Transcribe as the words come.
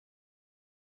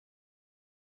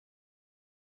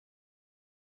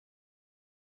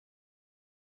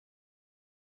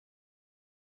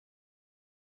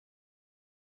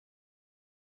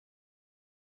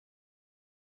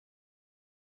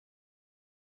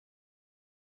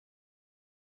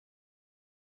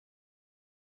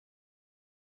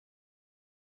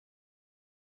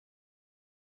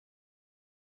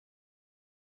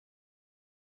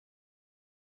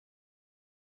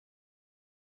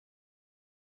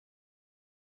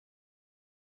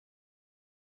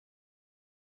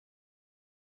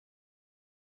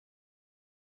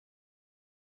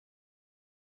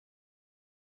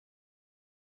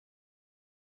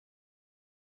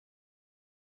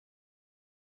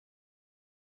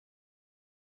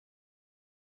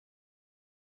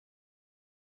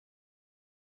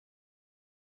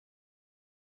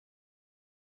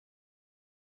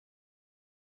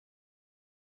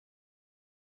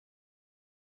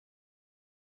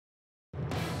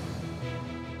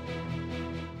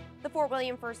Fort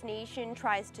William First Nation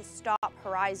tries to stop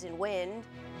Horizon Wind.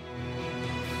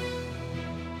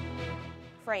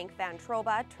 Frank Van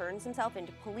Troba turns himself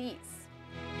into police.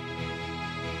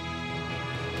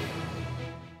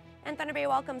 And Thunder Bay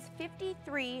welcomes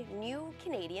 53 new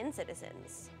Canadian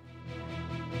citizens.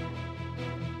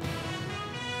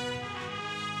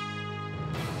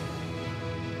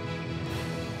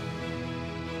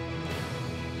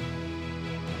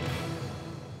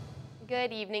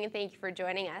 Good evening and thank you for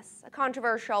joining us. A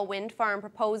controversial wind farm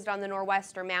proposed on the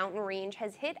Nor'western Mountain Range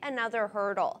has hit another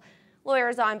hurdle.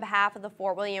 Lawyers on behalf of the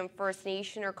Fort William First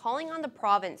Nation are calling on the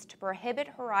province to prohibit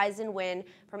Horizon Wind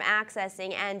from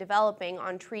accessing and developing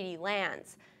on treaty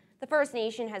lands. The First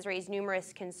Nation has raised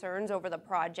numerous concerns over the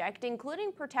project,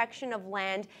 including protection of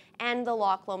land and the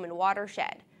Loch Lomond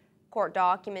watershed. Court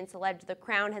documents allege the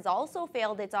Crown has also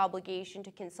failed its obligation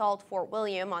to consult Fort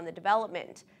William on the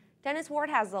development. Dennis Ward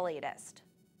has the latest.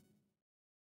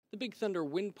 The Big Thunder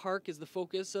Wind Park is the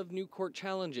focus of new court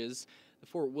challenges. The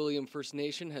Fort William First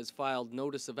Nation has filed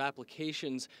notice of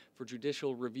applications for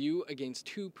judicial review against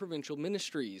two provincial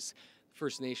ministries. The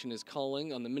First Nation is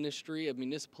calling on the Ministry of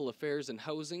Municipal Affairs and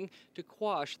Housing to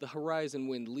quash the Horizon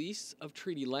Wind lease of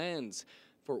treaty lands.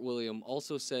 Fort William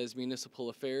also says Municipal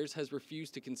Affairs has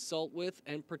refused to consult with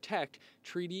and protect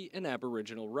treaty and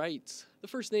Aboriginal rights. The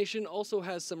First Nation also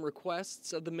has some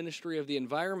requests of the Ministry of the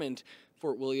Environment.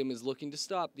 Fort William is looking to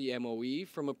stop the MOE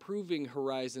from approving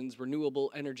Horizon's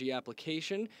renewable energy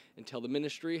application until the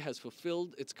ministry has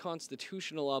fulfilled its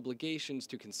constitutional obligations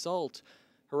to consult.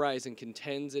 Horizon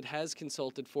contends it has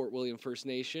consulted Fort William First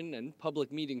Nation and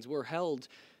public meetings were held.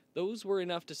 Those were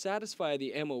enough to satisfy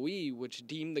the MOE, which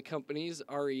deemed the company's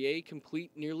REA complete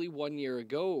nearly 1 year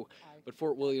ago. But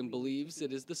Fort William believes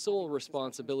it is the sole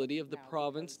responsibility of the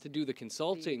province to do the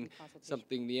consulting,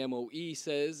 something the MOE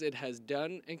says it has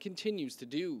done and continues to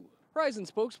do. Horizon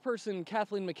spokesperson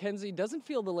Kathleen McKenzie doesn't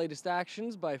feel the latest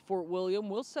actions by Fort William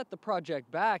will set the project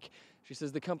back. She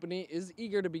says the company is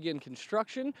eager to begin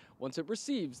construction once it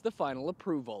receives the final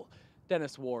approval.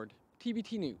 Dennis Ward,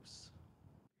 TBT News.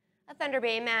 A Thunder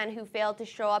Bay man who failed to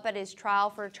show up at his trial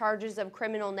for charges of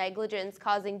criminal negligence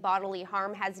causing bodily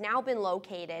harm has now been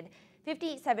located.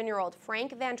 57-year-old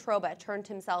Frank Van Troba turned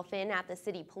himself in at the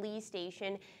city police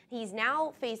station. He's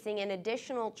now facing an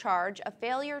additional charge of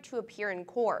failure to appear in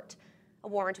court. A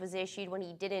warrant was issued when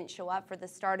he didn't show up for the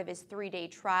start of his 3-day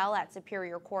trial at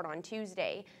Superior Court on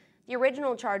Tuesday. The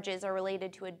original charges are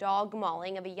related to a dog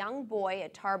mauling of a young boy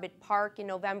at Tarbert Park in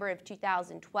November of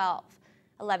 2012.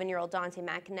 11-year-old Dante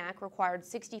McInnack required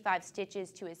 65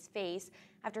 stitches to his face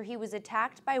after he was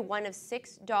attacked by one of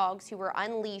 6 dogs who were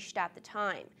unleashed at the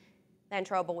time. Van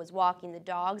Troba was walking the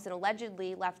dogs and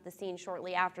allegedly left the scene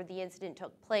shortly after the incident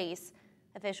took place.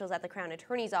 Officials at the Crown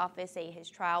Attorney's Office say his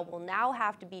trial will now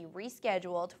have to be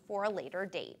rescheduled for a later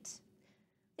date.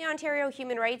 The Ontario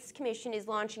Human Rights Commission is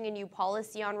launching a new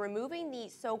policy on removing the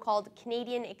so-called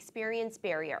Canadian experience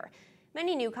barrier.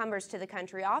 Many newcomers to the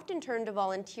country often turn to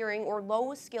volunteering or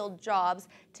low-skilled jobs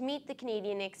to meet the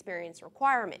Canadian experience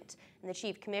requirement, and the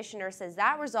Chief Commissioner says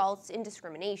that results in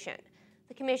discrimination.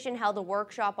 The Commission held a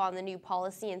workshop on the new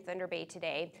policy in Thunder Bay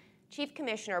today. Chief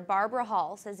Commissioner Barbara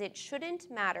Hall says it shouldn't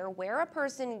matter where a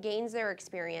person gains their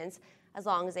experience as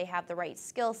long as they have the right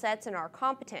skill sets and are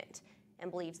competent,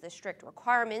 and believes the strict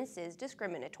requirements is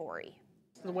discriminatory.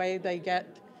 The way they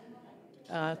get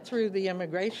through the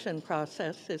immigration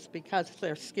process is because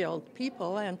they're skilled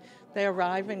people and they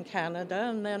arrive in Canada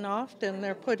and then often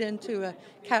they're put into a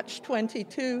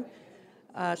catch-22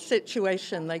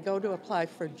 situation. They go to apply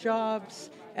for jobs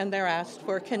and they're asked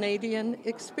for Canadian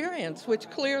experience, which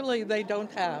clearly they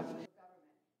don't have.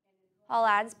 Hall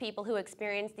adds people who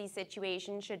experience these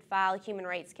situations should file human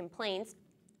rights complaints.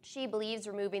 She believes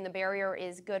removing the barrier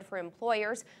is good for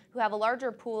employers who have a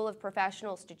larger pool of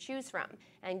professionals to choose from,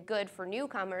 and good for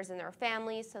newcomers and their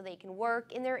families so they can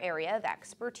work in their area of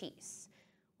expertise.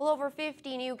 Well, over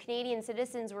 50 new Canadian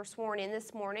citizens were sworn in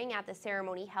this morning at the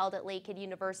ceremony held at Lakehead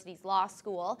University's Law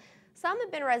School. Some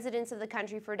have been residents of the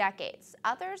country for decades.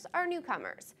 Others are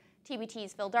newcomers.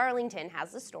 TBT's Phil Darlington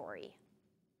has the story.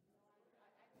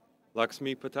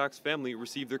 Lakshmi Patak's family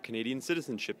received their Canadian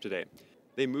citizenship today.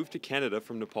 They moved to Canada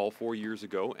from Nepal 4 years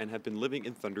ago and have been living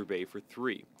in Thunder Bay for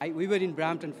 3. We were in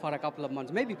Brampton for a couple of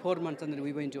months, maybe 4 months, and then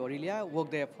we went to Aurelia,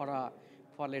 worked there for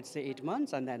let's say 8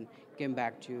 months, and then came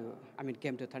to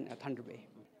Thunder Bay.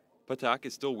 Patak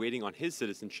is still waiting on his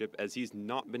citizenship as he's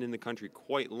not been in the country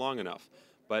quite long enough,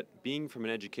 but being from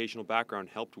an educational background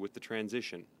helped with the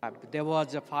transition. There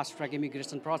was a fast-track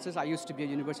immigration process. I used to be a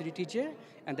university teacher,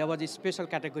 and there was a special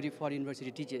category for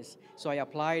university teachers. So I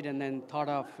applied and then thought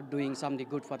of doing something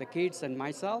good for the kids and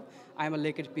myself. I'm a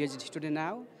Lakehead PhD student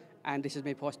now, and this is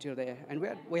my first year there. And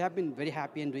we have been very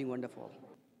happy and doing wonderful.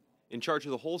 In charge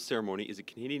of the whole ceremony is a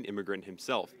Canadian immigrant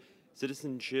himself.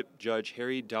 Citizenship Judge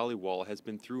Harry Dhaliwal has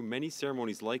been through many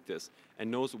ceremonies like this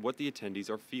and knows what the attendees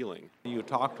are feeling. You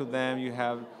talk to them, you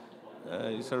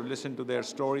sort of listen to their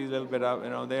stories a little bit.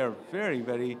 They are very,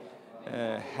 very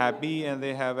happy, and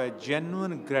they have a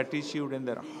genuine gratitude in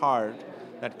their heart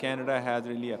that Canada has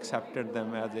really accepted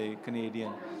them as a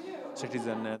Canadian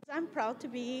citizen. I'm proud to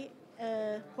be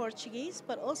Portuguese,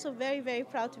 but also very, very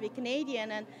proud to be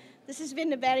Canadian. And this has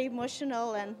been a very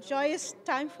emotional and joyous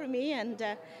time for me, and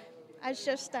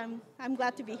I'm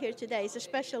glad to be here today. It's a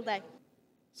special day.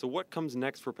 So what comes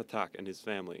next for Pathak and his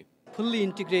family? Fully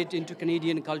integrate into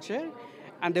Canadian culture,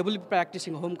 and they will be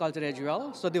practicing home culture as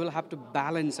well. So they will have to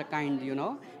balance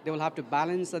they will have to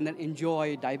balance and then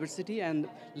enjoy diversity and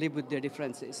live with their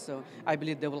differences. So I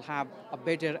believe they will have a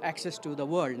better access to the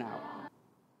world now.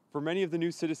 For many of the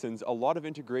new citizens, a lot of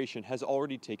integration has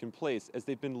already taken place as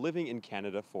they've been living in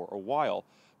Canada for a while.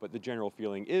 But the general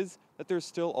feeling is that there's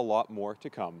still a lot more to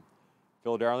come.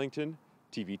 Phil Darlington,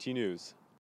 TBT News.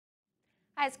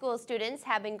 High school students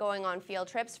have been going on field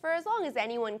trips for as long as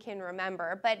anyone can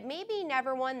remember, but maybe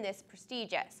never one this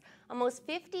prestigious. Almost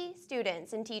 50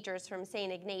 students and teachers from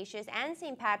St. Ignatius and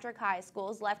St. Patrick High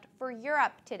Schools left for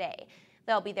Europe today.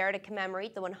 They'll be there to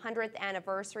commemorate the 100th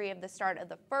anniversary of the start of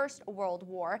the First World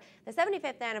War, the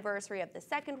 75th anniversary of the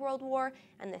Second World War,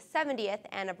 and the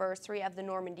 70th anniversary of the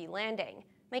Normandy landing.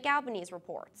 Mike Albanese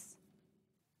reports.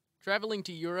 Traveling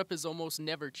to Europe is almost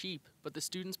never cheap, but the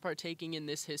students partaking in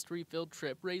this history-filled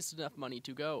trip raised enough money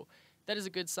to go. That is a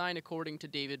good sign according to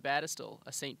David Battistel,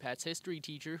 a St. Pat's history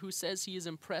teacher who says he is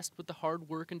impressed with the hard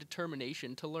work and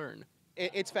determination to learn.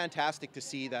 It's fantastic to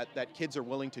see that kids are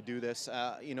willing to do this.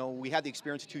 We had the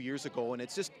experience 2 years ago, and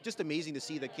it's just amazing to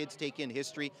see that kids take in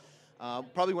history.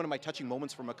 Probably one of my touching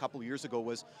moments from a couple of years ago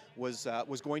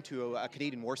was going to a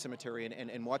Canadian War cemetery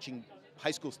and watching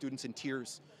high school students in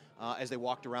tears as they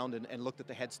walked around and looked at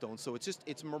the headstones. So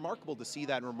it's remarkable to see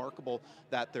that, and remarkable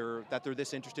that they're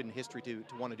this interested in history to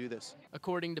want to do this.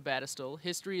 According to Battistel,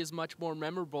 history is much more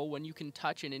memorable when you can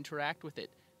touch and interact with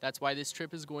it. That's why this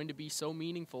trip is going to be so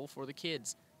meaningful for the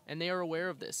kids. And they are aware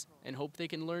of this and hope they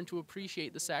can learn to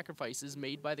appreciate the sacrifices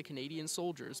made by the Canadian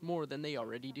soldiers more than they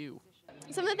already do.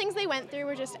 Some of the things they went through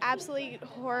were just absolutely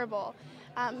horrible,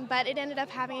 but it ended up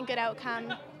having a good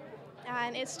outcome.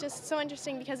 And it's just so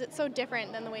interesting because it's so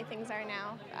different than the way things are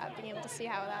now, being able to see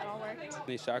how that all worked.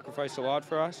 They sacrificed a lot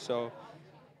for us, so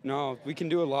we can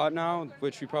do a lot now,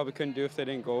 which we probably couldn't do if they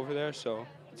didn't go over there, so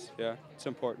it's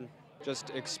important.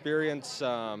 Just experience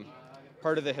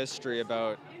part of the history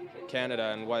about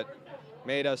Canada and what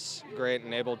made us great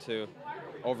and able to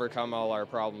overcome all our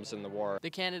problems in the war. The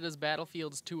Canada's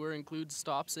Battlefields tour includes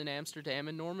stops in Amsterdam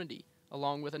and Normandy,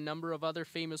 along with a number of other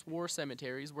famous war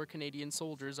cemeteries where Canadian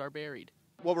soldiers are buried.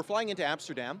 Well, we're flying into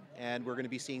Amsterdam, and we're going to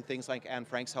be seeing things like Anne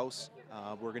Frank's house.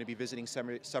 We're going to be visiting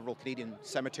several Canadian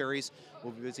cemeteries.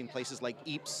 We'll be visiting places like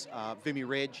Ypres, Vimy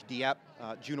Ridge, Dieppe,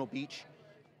 Juno Beach,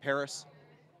 Paris.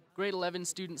 Grade 11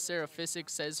 student Sarah Fissick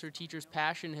says her teacher's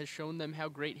passion has shown them how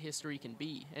great history can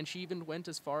be, and she even went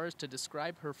as far as to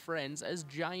describe her friends as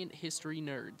giant history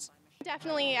nerds.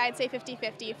 Definitely, I'd say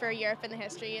 50-50 for Europe and the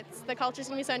history. The culture's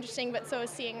going to be so interesting, but so is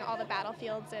seeing all the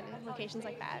battlefields and locations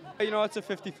like that. It's a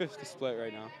 50-50 split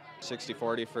right now.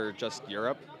 60-40 for just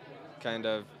Europe, kind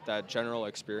of that general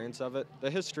experience of it. The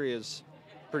history is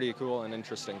pretty cool and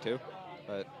interesting too,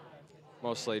 but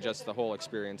mostly just the whole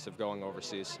experience of going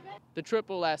overseas. The trip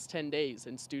will last 10 days,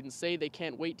 and students say they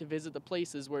can't wait to visit the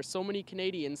places where so many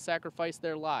Canadians sacrificed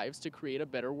their lives to create a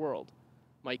better world.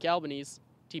 Mike Albanese,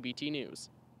 TBT News.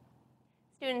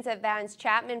 Students at Vance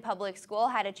Chapman Public School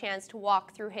had a chance to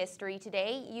walk through history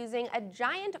today using a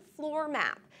giant floor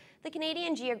map. The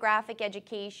Canadian Geographic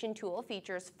Education tool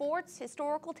features forts,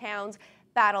 historical towns,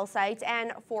 battle sites,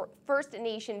 and First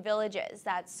Nation villages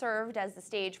that served as the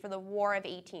stage for the War of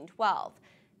 1812.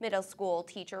 Middle school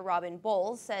teacher Robin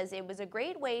Bowles says it was a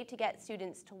great way to get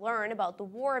students to learn about the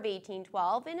War of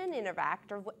 1812 in an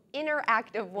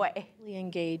interactive way.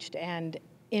 Engaged and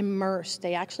immersed.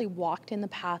 They actually walked in the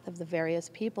path of the various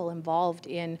people involved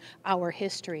in our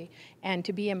history. And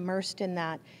to be immersed in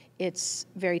that, it's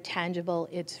very tangible,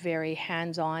 it's very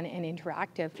hands-on and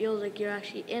interactive. It feels like you're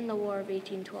actually in the War of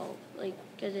 1812,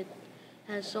 because it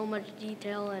has so much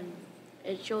detail and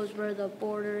it shows where the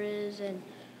border is, and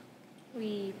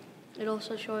it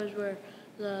also shows where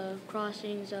the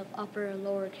crossings of Upper and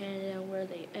Lower Canada and where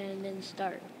they end and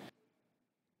start.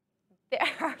 There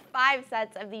are 5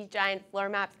 sets of these giant floor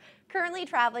maps currently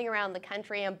traveling around the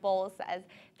country, and Bowles says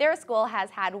their school has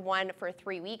had one for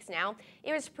 3 weeks now.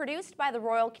 It was produced by the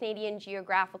Royal Canadian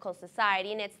Geographical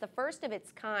Society, and it's the first of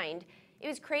its kind. It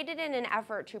was created in an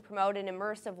effort to promote an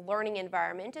immersive learning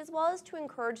environment, as well as to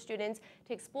encourage students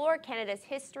to explore Canada's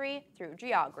history through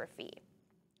geography.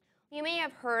 You may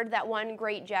have heard that one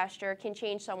great gesture can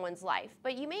change someone's life,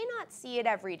 but you may not see it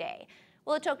every day.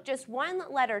 Well, it took just one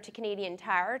letter to Canadian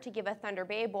Tire to give a Thunder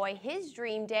Bay boy his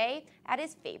dream day at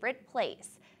his favorite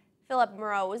place. Philip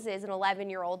Morose is an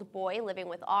 11-year-old boy living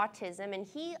with autism, and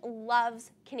he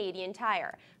loves Canadian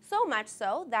Tire, so much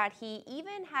so that he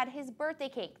even had his birthday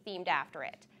cake themed after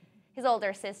it. His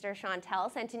older sister,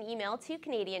 Chantel, sent an email to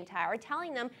Canadian Tire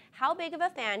telling them how big of a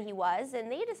fan he was, and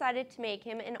they decided to make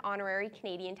him an honorary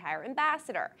Canadian Tire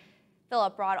ambassador.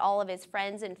 Philip brought all of his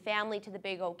friends and family to the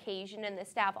big occasion, and the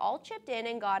staff all chipped in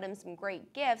and got him some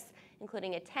great gifts,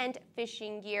 including a tent,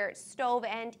 fishing gear, stove,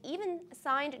 and even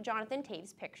signed Jonathan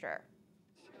Tave's picture.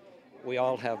 We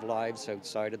all have lives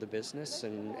outside of the business,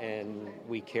 and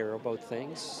we care about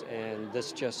things, and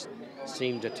this just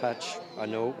seemed to touch a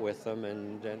note with them,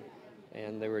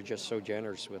 and they were just so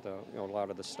generous with a lot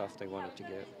of the stuff they wanted to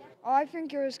give. Oh, I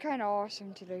think it was kind of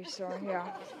awesome today, so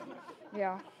yeah.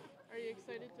 Yeah. Are you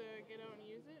excited to get out and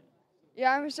use it?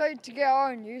 Yeah, I'm excited to get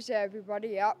out and use it, everybody,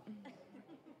 yep.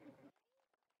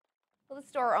 Well, the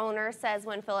store owner says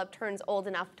when Philip turns old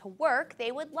enough to work,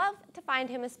 they would love to find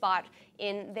him a spot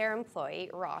in their employee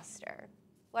roster.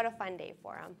 What a fun day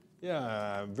for him.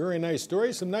 Yeah, very nice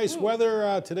story. Some nice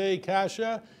weather today,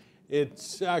 Kasia.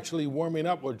 It's actually warming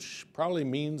up, which probably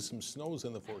means some snow's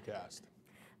in the forecast.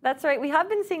 That's right. We have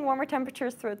been seeing warmer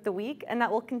temperatures throughout the week, and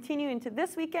that will continue into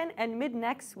this weekend and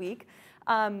mid-next week.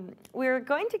 We're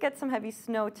going to get some heavy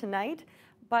snow tonight,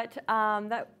 but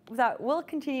that will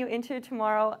continue into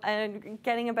tomorrow and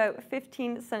getting about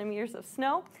 15 centimeters of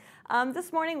snow.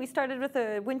 This morning we started with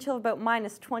a wind chill of about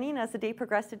 -20, and as the day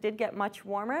progressed it did get much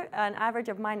warmer, an average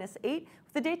of -8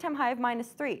 with a daytime high of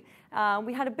 -3.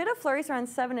 We had a bit of flurries around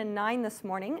 7 and 9 this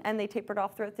morning, and they tapered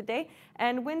off throughout the day,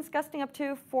 and winds gusting up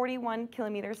to 41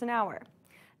 kilometers an hour.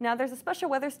 Now, there's a special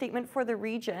weather statement for the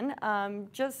region.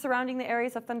 Just surrounding the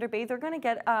areas of Thunder Bay, they're going to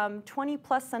get 20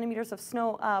 plus centimeters of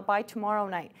snow by tomorrow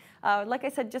night. Like I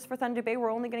said, just for Thunder Bay, we're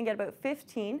only going to get about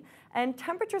 15. And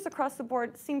temperatures across the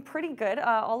board seem pretty good,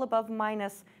 all above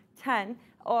 -10.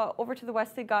 Over to the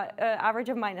west, they got an average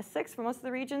of -6 for most of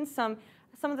the regions. Some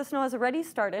of the snow has already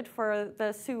started for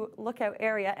the Sioux Lookout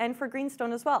area and for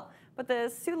Greenstone as well. But the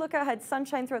Sioux Lookout had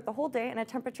sunshine throughout the whole day and a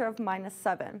temperature of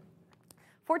 -7.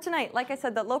 For tonight, like I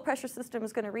said, that low pressure system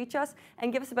is going to reach us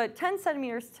and give us about 10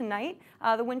 centimeters tonight.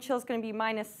 The wind chill is going to be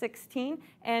 -16,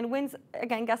 and winds,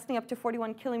 again, gusting up to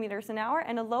 41 kilometers an hour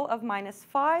and a low of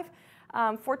 -5.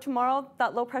 For tomorrow,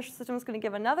 that low pressure system is going to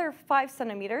give another 5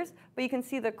 centimeters, but you can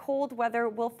see the cold weather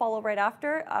will follow right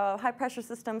after. High pressure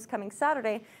system's coming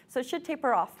Saturday, so it should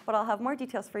taper off, but I'll have more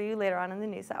details for you later on in the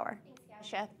news hour.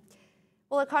 Thanks, Kasia.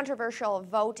 Well, a controversial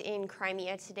vote in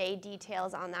Crimea today.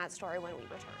 Details on that story when we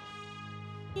return.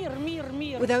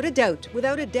 Without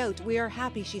a doubt, we are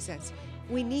happy, she says.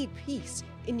 We need peace.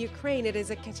 In Ukraine, it is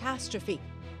a catastrophe.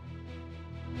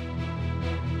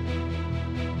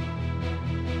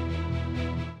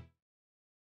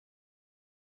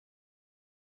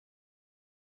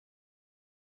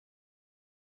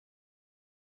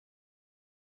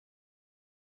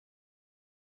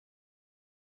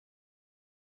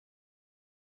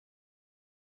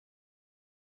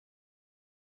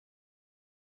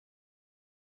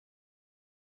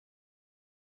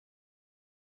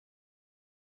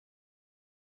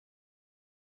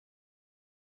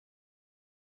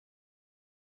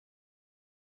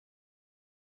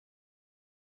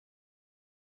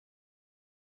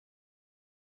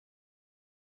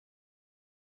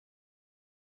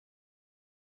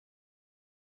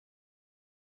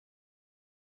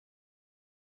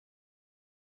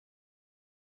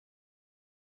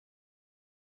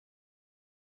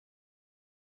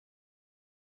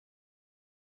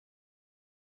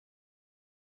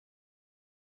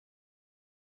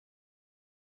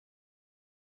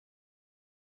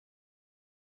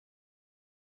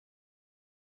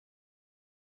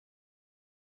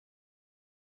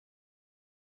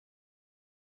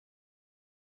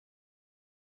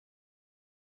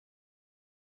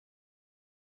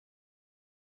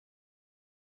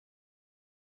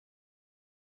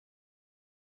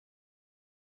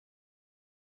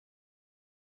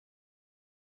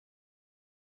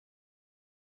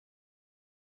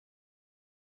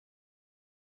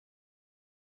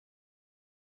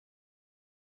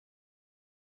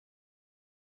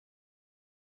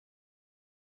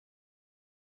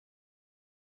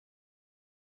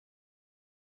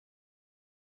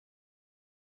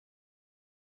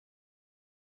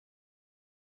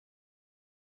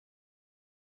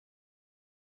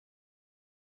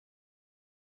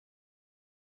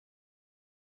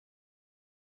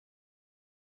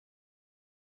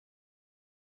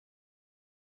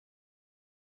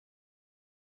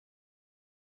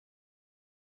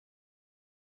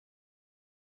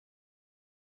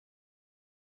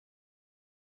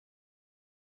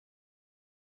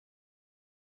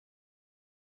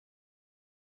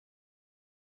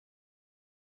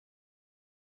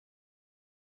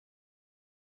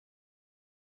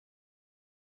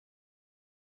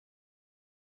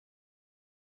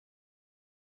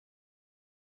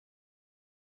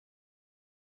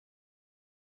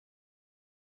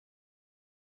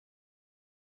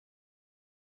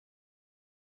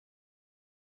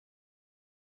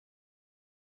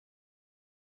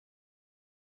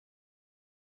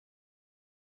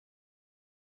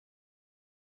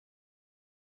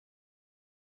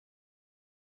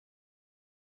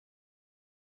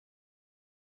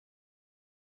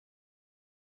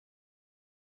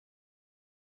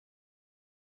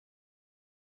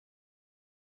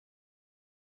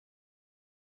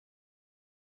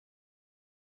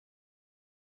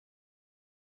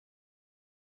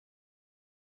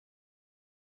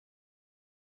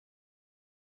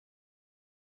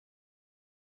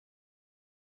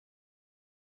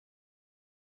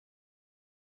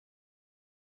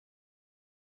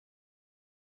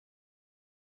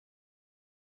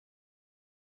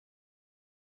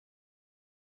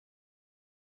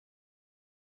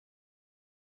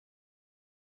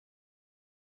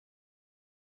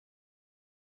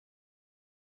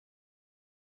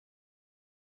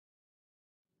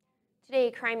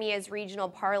 Today, Crimea's regional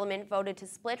parliament voted to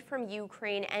split from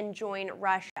Ukraine and join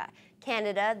Russia.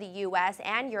 Canada, the U.S.,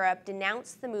 and Europe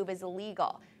denounced the move as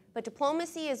illegal. But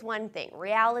diplomacy is one thing,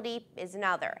 reality is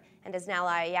another. And as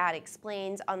Nala Ayad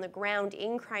explains, on the ground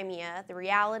in Crimea, the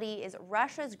reality is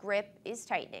Russia's grip is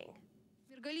tightening.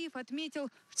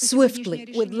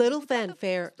 Swiftly, with little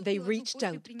fanfare, they reached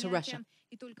out to Russia.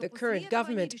 The current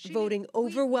government voting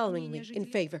overwhelmingly in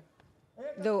favor.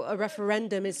 Though a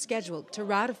referendum is scheduled to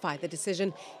ratify the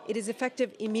decision, it is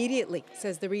effective immediately,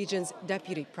 says the region's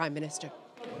deputy prime minister.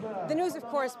 The news, of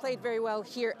course, played very well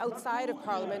here outside of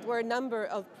Parliament, where a number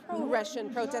of pro-Russian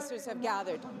protesters have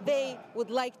gathered. They would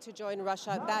like to join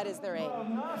Russia. That is their aim.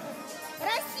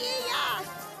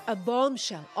 A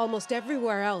bombshell almost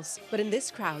everywhere else, but in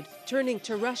this crowd, turning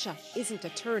to Russia isn't a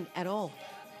turn at all.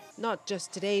 Not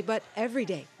just today, but every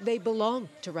day, they belong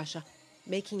to Russia.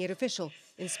 Making it official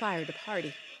inspired a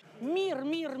party.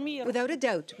 Without a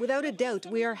doubt,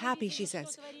 we are happy, she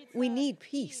says. We need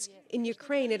peace. In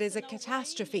Ukraine, it is a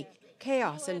catastrophe,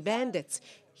 chaos and bandits.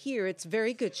 Here, it's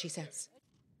very good, she says.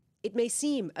 It may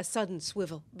seem a sudden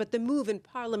swivel, but the move in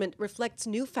Parliament reflects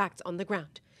new facts on the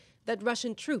ground. That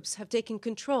Russian troops have taken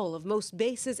control of most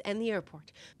bases and the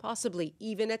airport, possibly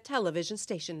even a television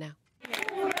station now.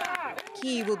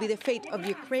 Key will be the fate of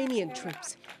Ukrainian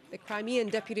troops. The Crimean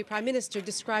deputy prime minister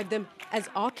described them as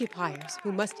occupiers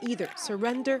who must either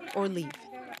surrender or leave.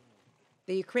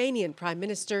 The Ukrainian prime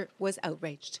minister was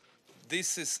outraged.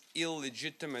 This is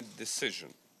illegitimate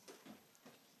decision.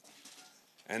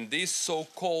 And this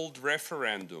so-called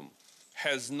referendum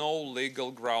has no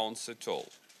legal grounds at all.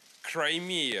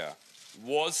 Crimea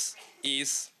was,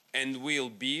 is, and will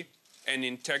be an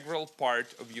integral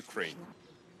part of Ukraine.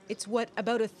 It's what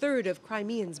about a third of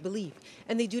Crimeans believe,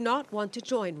 and they do not want to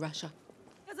join Russia.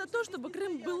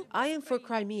 I am for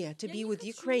Crimea to be with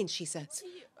Ukraine, she says.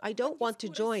 I don't want to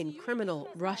join criminal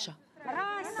Russia.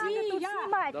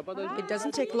 It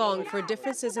doesn't take long for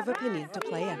differences of opinion to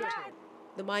play out.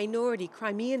 The minority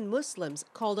Crimean Muslims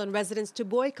called on residents to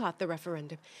boycott the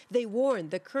referendum. They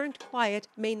warned the current quiet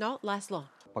may not last long.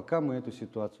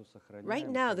 Right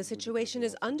now, the situation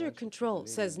is under control,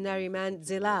 says Nariman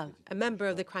Zilal, a member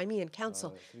of the Crimean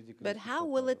Council. But how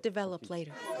will it develop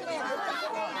later?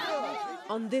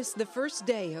 On this, the first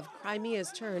day of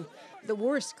Crimea's turn, the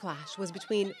worst clash was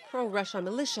between pro-Russia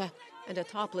militia and a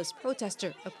topless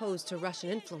protester opposed to Russian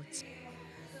influence.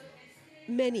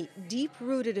 Many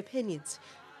deep-rooted opinions,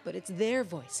 but it's their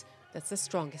voice that's the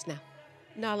strongest now.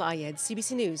 Nala Ayed,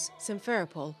 CBC News,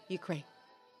 Simferopol, Ukraine.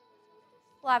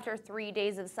 Well, after 3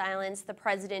 days of silence, the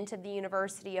president of the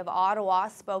University of Ottawa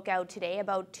spoke out today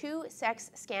about 2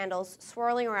 sex scandals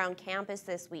swirling around campus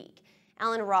this week.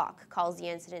 Alan Rock calls the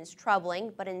incidents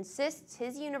troubling, but insists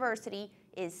his university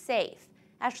is safe.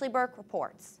 Ashley Burke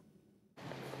reports.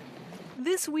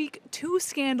 This week, 2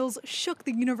 scandals shook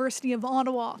the University of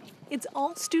Ottawa. It's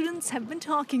all students have been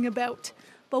talking about.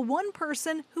 But one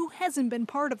person who hasn't been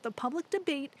part of the public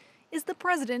debate is the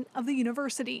president of the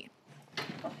university.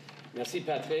 Merci,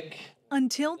 Patrick.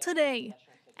 Until today,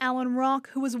 Alan Rock,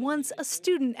 who was once a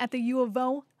student at the U of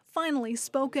O, finally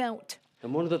spoke out.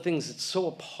 And one of the things that's so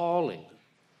appalling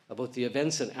about the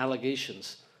events and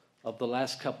allegations of the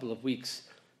last couple of weeks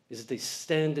is that they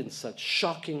stand in such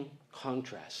shocking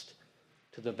contrast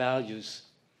to the values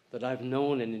that I've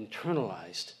known and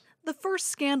internalized. The first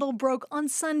scandal broke on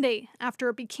Sunday after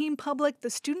it became public the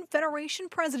Student Federation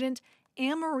president,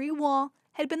 Anne-Marie Waugh,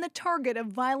 had been the target of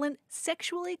violent,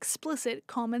 sexually explicit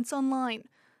comments online.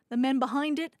 The men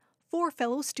behind it, 4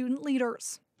 fellow student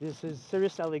leaders. This is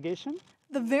serious allegation.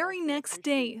 The very next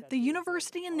day, the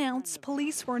university announced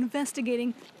police were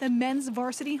investigating the men's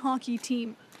varsity hockey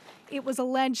team. It was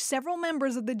alleged several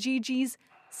members of the GGs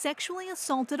sexually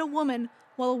assaulted a woman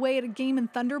while away at a game in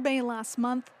Thunder Bay last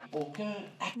month.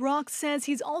 Rock says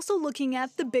he's also looking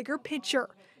at the bigger picture.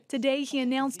 Today, he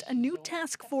announced a new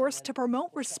task force to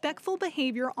promote respectful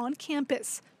behavior on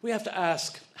campus. We have to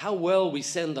ask how well we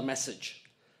send the message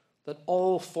that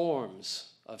all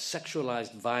forms of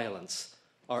sexualized violence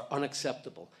are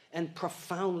unacceptable and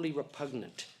profoundly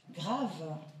repugnant.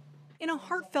 In a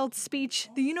heartfelt speech,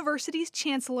 the university's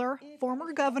chancellor,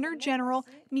 former Governor General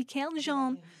Michael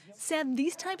Jean, said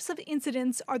these types of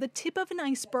incidents are the tip of an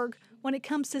iceberg when it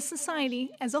comes to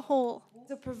society as a whole.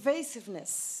 The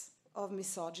pervasiveness of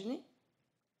misogyny,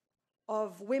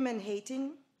 of women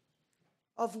hating,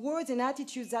 of words and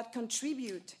attitudes that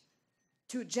contribute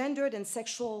to gendered and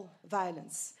sexual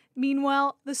violence.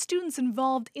 Meanwhile, the students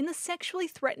involved in the sexually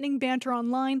threatening banter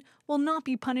online will not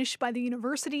be punished by the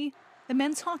university. The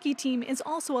men's hockey team is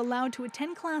also allowed to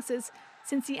attend classes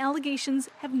since the allegations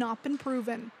have not been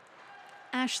proven.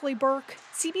 Ashley Burke,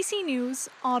 CBC News,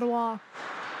 Ottawa.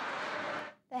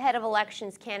 The head of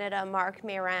Elections Canada, Marc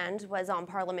Mayrand, was on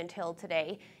Parliament Hill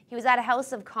today. He was at a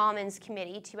House of Commons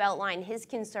committee to outline his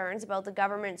concerns about the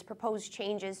government's proposed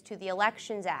changes to the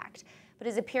Elections Act. But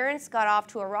his appearance got off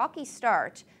to a rocky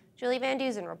start. Julie Van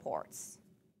Dusen reports.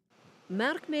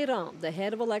 Marc Mayrand, the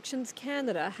head of Elections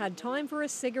Canada, had time for a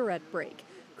cigarette break,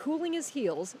 cooling his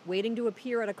heels, waiting to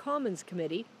appear at a Commons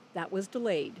committee that was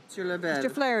delayed.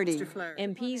 Mr. Flaherty.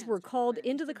 MPs were called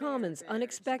into the Commons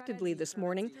unexpectedly this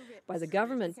morning by the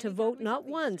government to vote not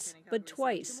once, but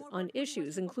twice on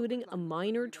issues including a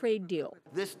minor trade deal.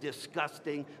 This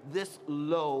disgusting, this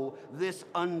low, this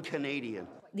un-Canadian.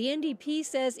 The NDP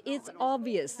says it's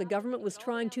obvious the government was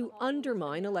trying to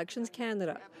undermine Elections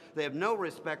Canada. They have no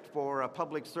respect for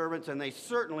public servants, and they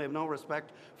certainly have no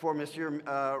respect for Monsieur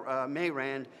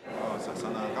Mayrand.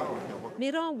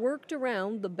 Mayrand worked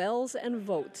around the bells and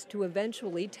votes to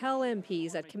eventually tell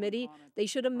MPs at committee they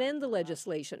should amend the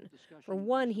legislation. For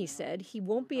one, he said, he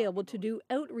won't be able to do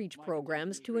outreach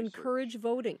programs to encourage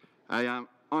voting. I am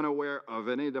unaware of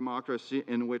any democracy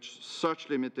in which such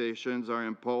limitations are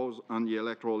imposed on the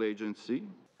electoral agency.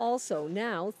 Also,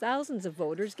 now, thousands of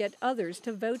voters get others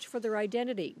to vouch for their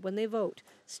identity when they vote.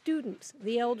 Students,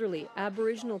 the elderly,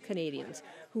 Aboriginal Canadians,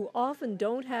 who often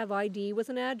don't have ID with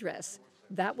an address.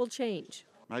 That will change.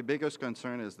 My biggest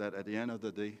concern is that at the end of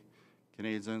the day,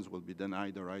 Canadians will be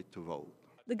denied the right to vote.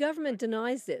 The government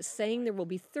denies this, saying there will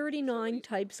be 39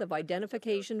 types of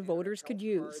identification voters could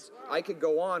use. I could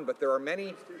go on, but there are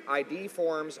many ID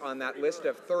forms on that list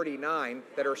of 39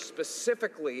 that are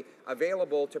specifically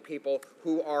available to people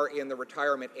who are in the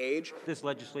retirement age. This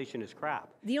legislation is crap.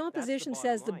 The opposition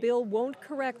says the bill won't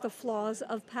correct the flaws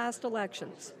of past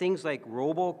elections. Things like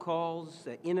robocalls,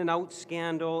 the in and out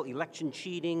scandal, election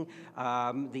cheating,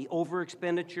 the over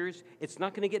expenditures, it's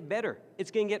not going to get better.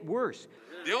 It's going to get worse.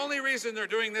 The only reason they're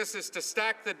doing this is to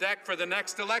stack the deck for the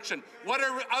next election. What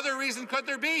other reason could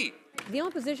there be? The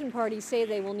opposition parties say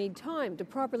they will need time to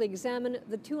properly examine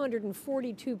the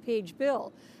 242-page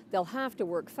bill. They'll have to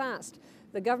work fast.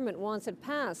 The government wants it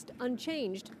passed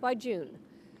unchanged by June.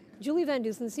 Julie Van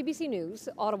Dusen, CBC News,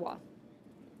 Ottawa.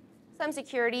 Some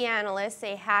security analysts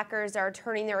say hackers are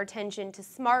turning their attention to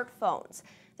smartphones.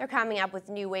 They're coming up with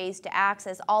new ways to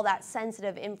access all that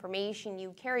sensitive information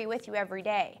you carry with you every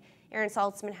day. Aaron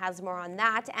Saltzman has more on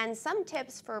that and some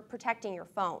tips for protecting your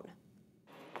phone.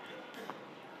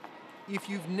 If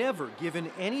you've never given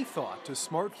any thought to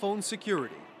smartphone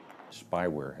security,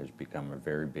 spyware has become a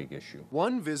very big issue.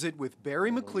 One visit with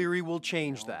Barry McCleary will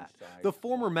change that. The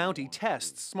former Mountie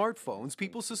tests smartphones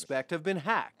people suspect have been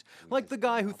hacked, like the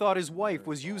guy who thought his wife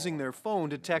was using their phone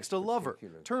to text a lover.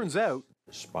 Turns out,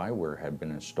 spyware had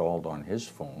been installed on his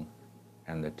phone,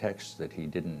 and the texts that he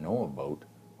didn't know about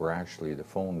were actually the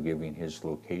phone giving his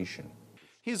location.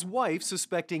 His wife,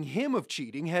 suspecting him of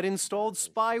cheating, had installed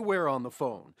spyware on the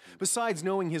phone. Besides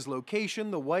knowing his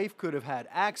location, the wife could have had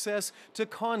access to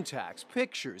contacts,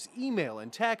 pictures, email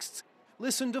and texts,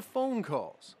 listen to phone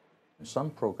calls. In some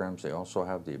programs, they also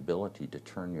have the ability to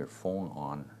turn your phone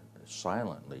on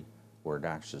silently, where it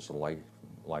acts as a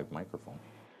live microphone.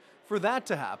 For that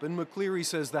to happen, McCleary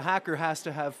says the hacker has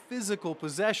to have physical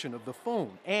possession of the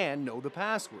phone and know the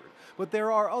password. But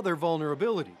there are other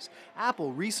vulnerabilities.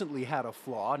 Apple recently had a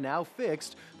flaw, now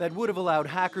fixed, that would have allowed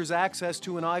hackers access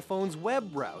to an iPhone's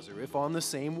web browser if on the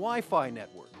same Wi-Fi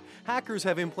network. Hackers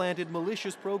have implanted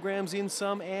malicious programs in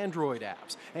some Android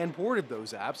apps and ported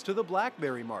those apps to the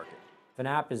BlackBerry market. If an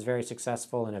app is very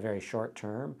successful in a very short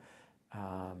term,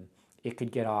 it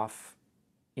could get off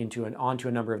onto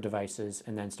a number of devices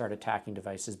and then start attacking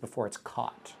devices before it's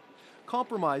caught.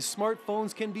 Compromised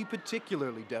smartphones can be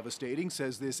particularly devastating,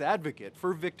 says this advocate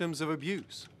for victims of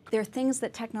abuse. There are things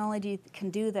that technology can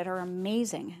do that are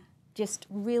amazing, just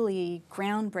really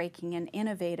groundbreaking and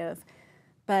innovative,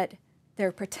 but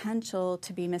their potential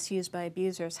to be misused by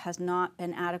abusers has not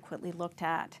been adequately looked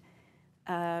at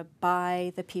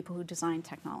by the people who design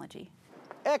technology.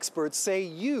 Experts say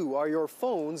you are your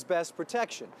phone's best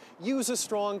protection. Use a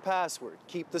strong password.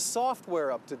 Keep the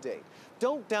software up to date.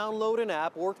 Don't download an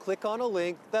app or click on a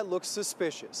link that looks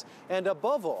suspicious. And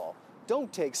above all,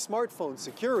 don't take smartphone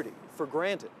security for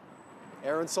granted.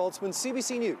 Aaron Saltzman,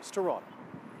 CBC News, Toronto.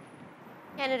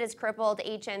 Canada's crippled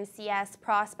HNCS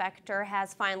Prospector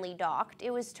has finally docked.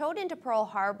 It was towed into Pearl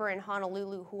Harbor in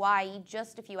Honolulu, Hawaii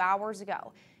just a few hours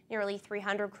ago. Nearly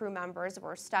 300 crew members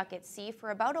were stuck at sea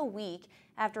for about a week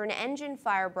after an engine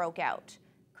fire broke out.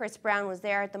 Chris Brown was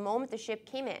there at the moment the ship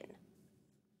came in.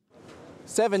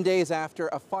 7 days after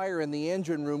a fire in the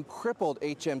engine room crippled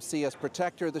HMCS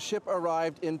Protector, the ship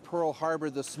arrived in Pearl Harbor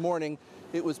this morning.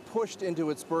 It was pushed into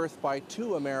its berth by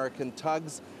 2 American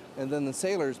tugs, and then the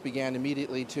sailors began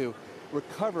immediately to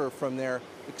recover from their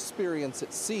experience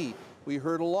at sea. We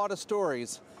heard a lot of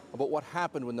stories about what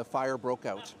happened when the fire broke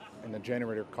out. And the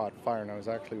generator caught fire, and I was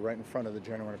actually right in front of the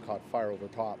generator caught fire over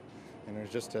top. And it was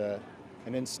just an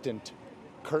instant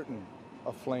curtain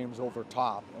of flames over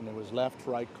top, and it was left,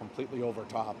 right, completely over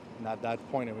top. And at that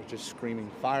point, it was just screaming,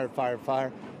 fire, fire,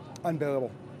 fire.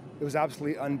 Unbearable. It was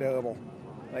absolutely unbearable.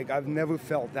 Like, I've never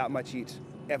felt that much heat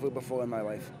ever before in my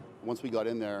life. Once we got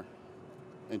in there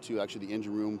into actually the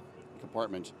engine room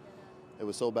compartment, it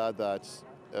was so bad that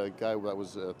a guy that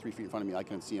was 3 feet in front of me, I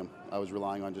couldn't see him. I was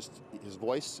relying on just his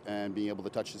voice and being able to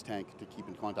touch his tank to keep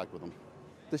in contact with him.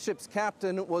 The ship's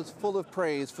captain was full of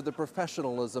praise for the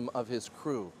professionalism of his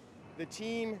crew. The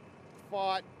team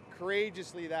fought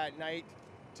courageously that night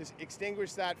to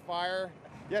extinguish that fire.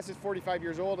 Yes, it's 45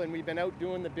 years old, and we've been out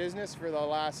doing the business for the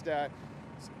last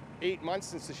 8 months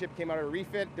since the ship came out of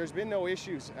refit. There's been no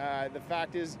issues. The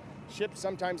fact is, ships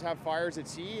sometimes have fires at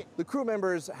sea. The crew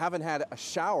members haven't had a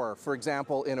shower, for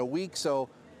example, in a week, so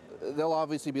they'll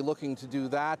obviously be looking to do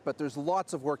that, but there's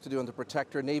lots of work to do on the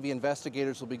Protector. Navy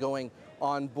investigators will be going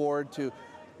on board to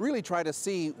really try to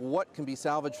see what can be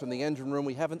salvaged from the engine room.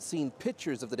 We haven't seen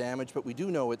pictures of the damage, but we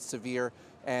do know it's severe,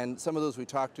 and some of those we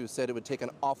talked to said it would take an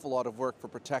awful lot of work for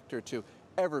Protector to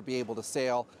ever be able to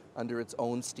sail under its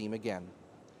own steam again.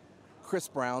 Chris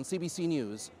Brown, CBC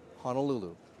News,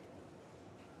 Honolulu.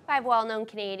 5 well-known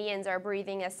Canadians are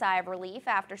breathing a sigh of relief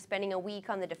after spending a week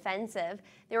on the defensive.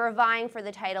 They were vying for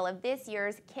the title of this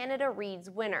year's Canada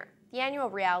Reads winner. The annual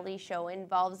reality show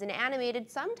involves an animated,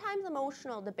 sometimes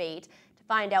emotional debate to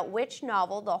find out which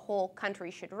novel the whole country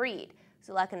should read.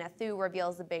 Zuleka Nathu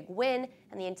reveals the big win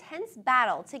and the intense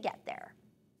battle to get there.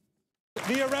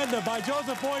 The Arenda by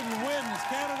Joseph Boyden wins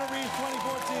Canada Reads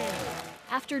 2014.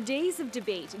 After days of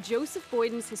debate, Joseph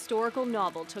Boyden's historical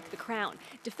novel took the crown,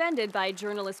 defended by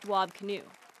journalist Wab Canoe.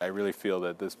 I really feel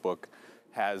that this book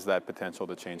has that potential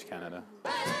to change Canada.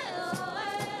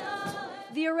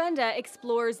 The Arenda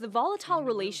explores the volatile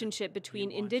relationship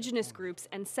between Indigenous groups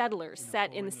and settlers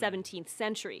set in the 17th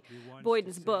century.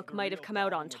 Boyden's book might have come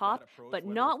out on top, but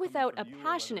not without a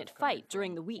passionate fight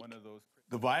during the week.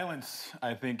 The violence,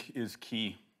 I think, is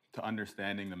key to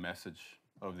understanding the message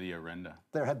of the Arenda.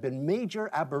 There have been major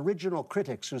Aboriginal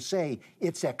critics who say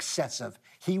it's excessive.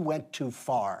 He went too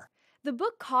far. The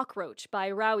book Cockroach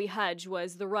by Rowie Hudge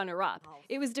was the runner-up.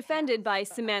 It was defended by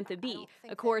Samantha Bee,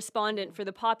 a correspondent for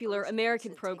the popular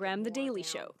American program The Daily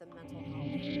Show.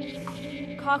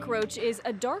 Cockroach is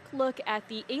a dark look at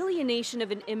the alienation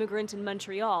of an immigrant in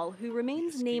Montreal who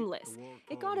remains nameless.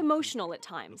 It got emotional at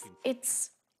times.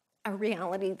 It's a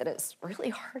reality that is really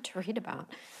hard to read about,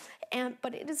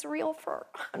 but it is real for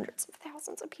hundreds of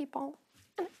thousands of people,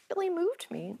 and it really moved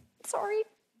me. Sorry.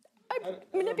 I'm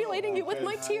manipulating you with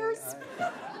my tears.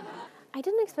 I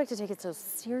didn't expect to take it so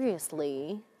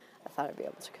seriously. I thought I'd be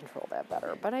able to control that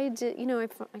better, but I did,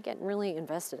 I get really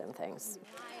invested in things.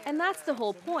 And that's the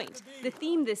whole point. The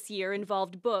theme this year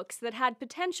involved books that had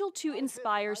potential to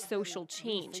inspire social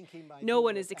change. No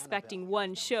one is expecting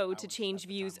one show to change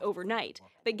views overnight,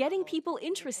 but getting people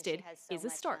interested is a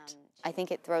start. I think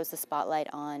it throws the spotlight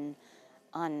on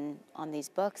these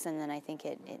books, and then I think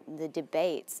the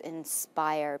debates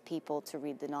inspire people to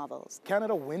read the novels.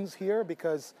 Canada wins here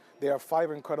because there are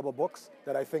 5 incredible books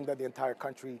that I think that the entire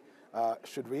country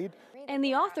should read. And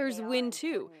the authors win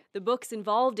too. The books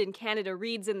involved in Canada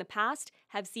Reads in the past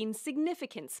have seen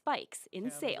significant spikes in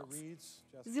sales.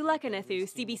 Zuleka Nathu,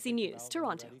 CBC News,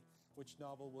 Toronto.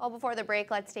 Well, before the break,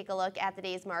 let's take a look at the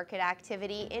day's market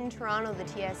activity. In Toronto, the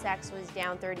TSX was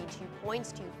down 32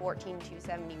 points to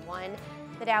 14,271.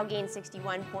 The Dow gained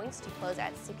 61 points to close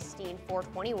at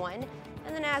 16,421.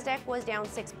 And the Nasdaq was down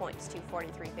 6 points to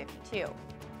 43.52.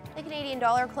 The Canadian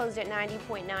dollar closed at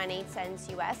 90.98 cents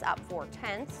US, up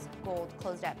 4/10. Gold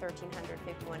closed at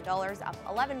 $1,351, up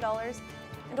 $11.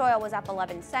 And oil was up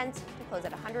 11 cents to close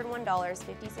at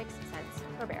 $101.56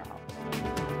 per barrel.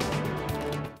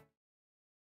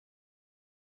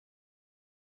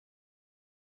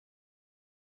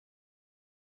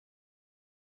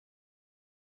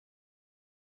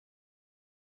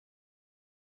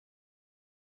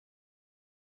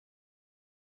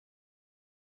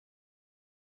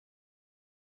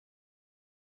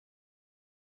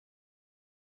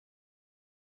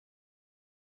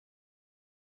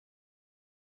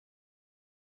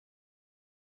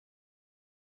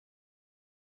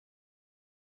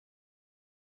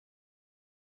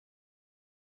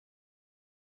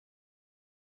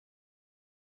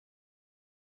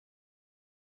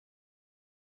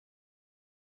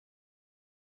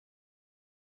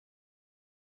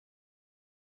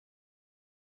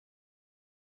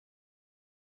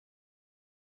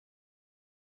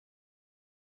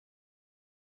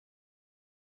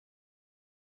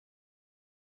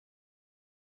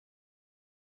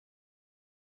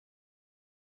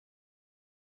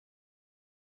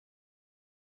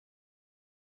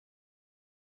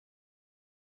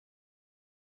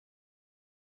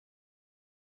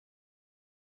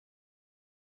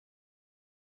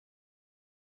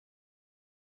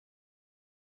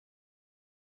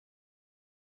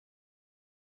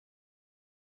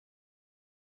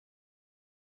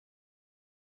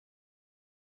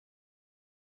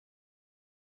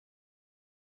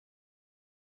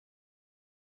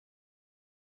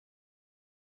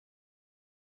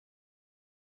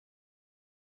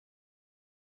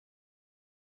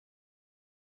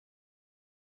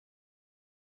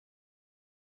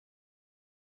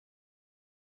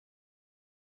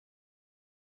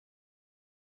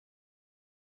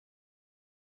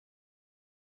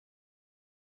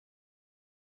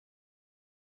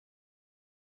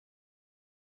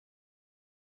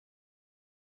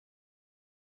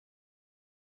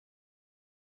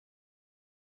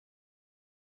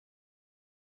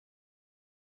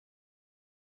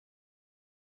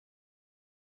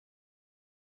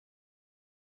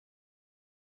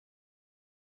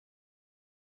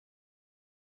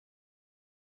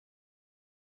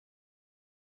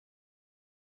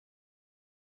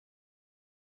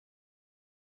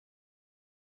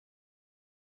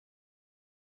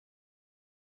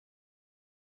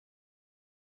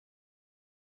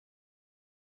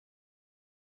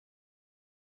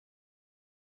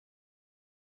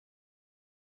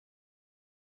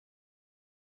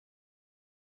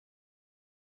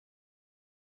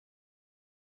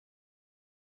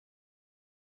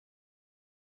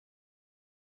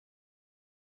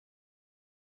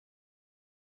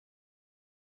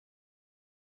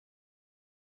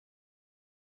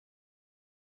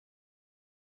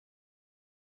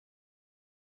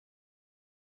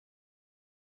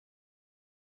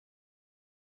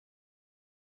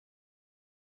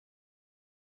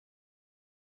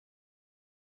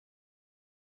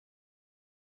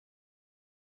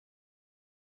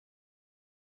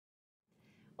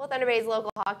 Well, Thunder Bay's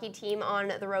local hockey team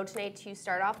on the road tonight to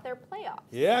start off their playoffs.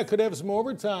 Yeah, could have some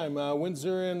overtime.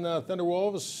 Windsor and Thunder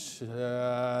Wolves,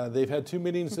 they've had 2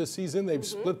 meetings this season. They've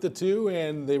split the 2,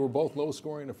 and they were both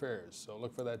low-scoring affairs. So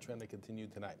look for that trend to continue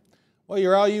tonight. Well,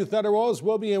 your all-you Thunder Wolves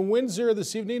will be in Windsor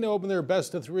this evening to open their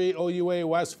best-of-3 OUA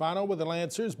West final with the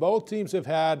Lancers. Both teams have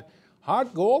had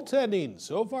hot goaltending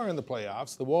so far in the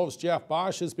playoffs. The Wolves' Jeff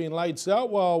Bosch has been lights out,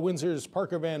 while Windsor's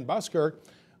Parker Van Buskirk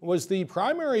was the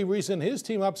primary reason his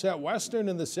team upset Western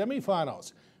in the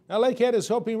semifinals. Now Lakehead is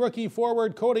hoping rookie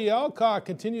forward Cody Alcock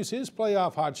continues his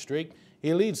playoff hot streak.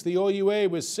 He leads the OUA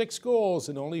with 6 goals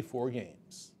in only 4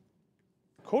 games.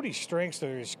 Cody's strengths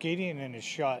are his skating and his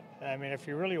shot. I mean, if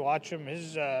you really watch him,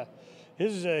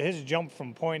 his jump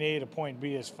from point A to point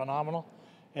B is phenomenal.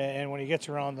 And when he gets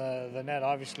around the net,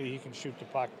 obviously he can shoot the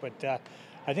puck. But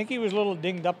I think he was a little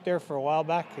dinged up there for a while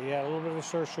back. He had a little bit of a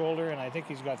sore shoulder, and I think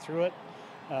he's got through it.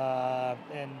 You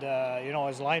know,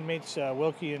 his line mates,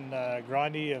 Wilkie and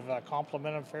Grandi, have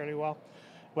complimented him fairly well.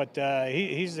 But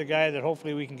he's the guy that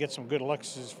hopefully we can get some good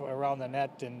looks around the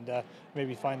net and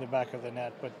maybe find the back of the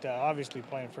net. But obviously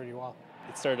playing pretty well.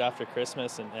 It started after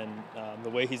Christmas, and the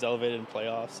way he's elevated in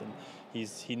playoffs, and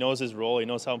he knows his role. He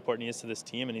knows how important he is to this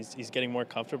team, and he's getting more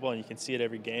comfortable, and you can see it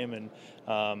every game.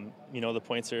 And you know, the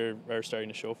points are starting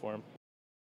to show for him.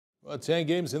 Well, 10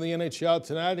 games in the NHL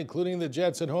tonight, including the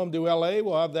Jets at home to LA.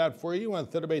 We'll have that for you on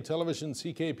Thunder Bay Television,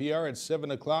 CKPR at 7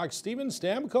 o'clock. Steven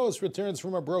Stamkos returns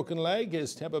from a broken leg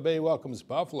as Tampa Bay welcomes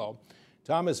Buffalo.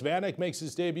 Thomas Vanek makes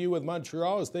his debut with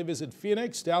Montreal as they visit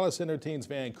Phoenix. Dallas entertains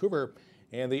Vancouver,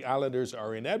 and the Islanders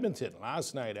are in Edmonton.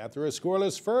 Last night, after a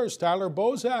scoreless first, Tyler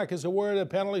Bozak is awarded a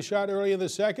penalty shot early in the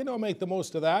second. He'll make the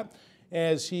most of that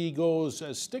as he goes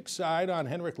stick side on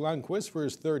Henrik Lundqvist for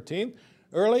his 13th.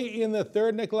 Early in the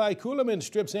third, Nikolai Kulemin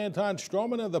strips Anton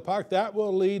Stroman of the puck. That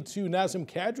will lead to Nazem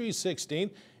Kadri's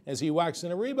 16th as he whacks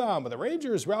in a rebound. But the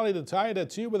Rangers rally to tie it at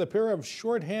 2 with a pair of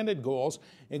short-handed goals,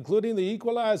 including the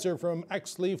equalizer from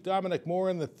ex-Leaf Dominic Moore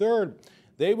in the third.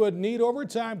 They would need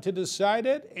overtime to decide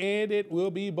it, and it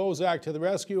will be Bozak to the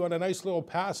rescue on a nice little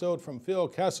pass out from Phil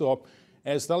Kessel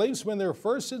as the Leafs win their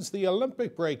first since the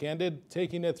Olympic break ended,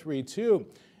 taking it 3-2.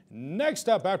 Next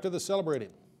up after the celebrating,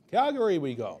 Calgary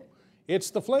we go.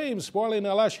 It's the Flames spoiling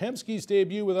Alesh Hemsky's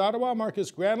debut with Ottawa.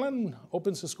 Marcus Granlund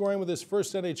opens the scoring with his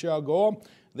first NHL goal.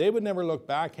 They would never look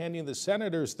back, handing the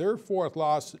Senators their 4th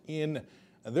loss in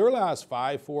their last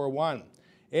 5, 4-1.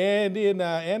 And in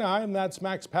Anaheim, that's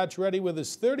Max Pacioretty with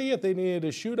his 30th. They needed a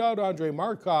shootout. Andrei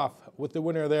Markov with the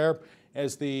winner there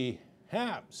as the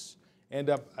Habs end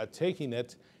up taking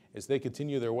it as they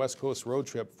continue their West Coast road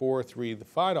trip 4-3 the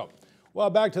final. Well,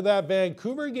 back to that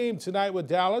Vancouver game tonight with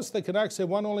Dallas. The Canucks have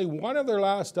won only 1 of their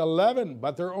last 11,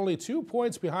 but they're only 2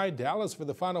 points behind Dallas for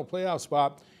the final playoff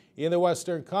spot in the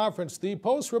Western Conference. The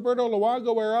post-Roberto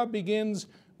Luongo era begins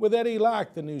with Eddie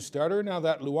Lack, the new starter, now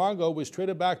that Luongo was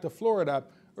traded back to Florida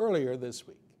earlier this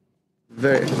week.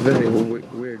 Very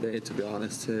weird day, to be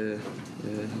honest.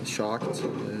 Shocked,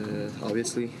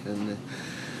 obviously, and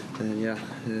yeah,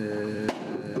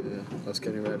 I was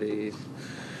getting ready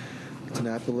to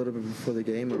nap a little bit before the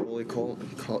game. Rolly called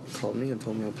me and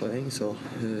told me I'm playing, so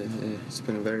it's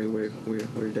been a very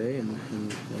weird day, and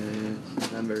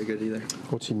not very good either.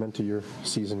 What's he meant to your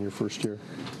season, your first year?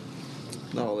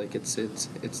 No, like it's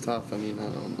tough. I mean,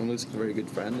 I'm losing a very good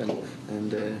friend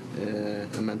and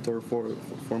a mentor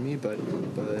for me, but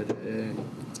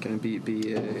it's going to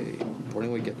be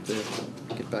important we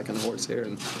get back on the horse here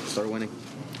and start winning.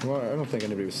 Well, I don't think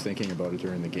anybody was thinking about it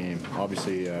during the game.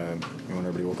 Obviously, when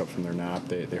everybody woke up from their nap,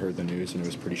 they heard the news, and it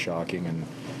was pretty shocking.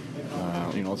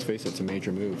 And let's face it, it's a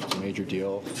major move. It's a major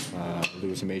deal. He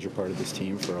was a major part of this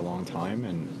team for a long time,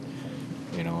 and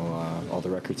all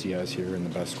the records he has here and the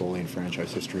best goalie in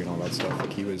franchise history and all that stuff.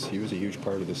 Like he was a huge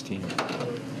part of this team.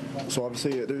 So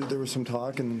obviously there was some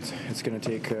talk, and it's going to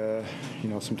take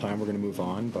some time. We're going to move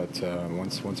on, but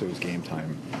once it was game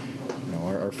time,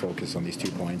 our focus on these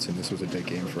 2 points, and this was a big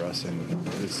game for us, and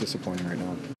it's disappointing right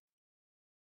now.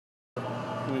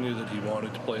 We knew that he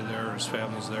wanted to play there, his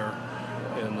family's there,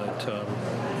 and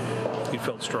that he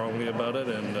felt strongly about it,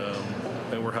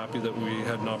 and we're happy that we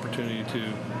had an opportunity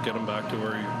to get him back to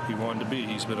where he wanted to be.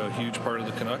 He's been a huge part of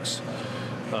the Canucks.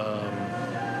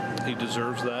 He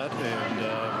deserves that,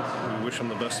 and we wish him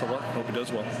the best of luck. Hope he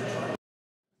does well.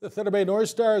 The Thunder Bay North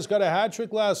Stars got a hat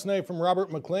trick last night from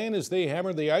Robert McLean as they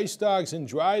hammered the Ice Dogs in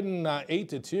Dryden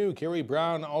 8-2. Kerry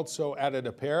Brown also added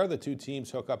a pair. The 2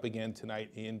 teams hook up again tonight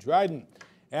in Dryden.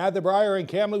 At the Briar in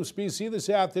Kamloops, BC this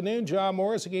afternoon, John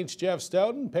Morris against Jeff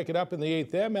Stoughton. Pick it up in the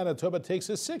 8th M. Manitoba takes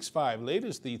a 6-5 lead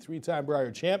as the 3-time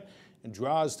Briar champ and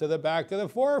draws to the back of the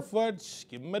 4-foot.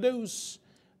 Give him a deuce.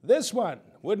 This one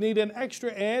would need an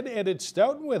extra end, and it's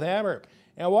Stoughton with hammer.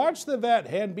 And watch the Vet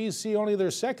hand BC only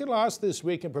their second loss this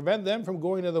week and prevent them from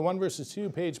going to the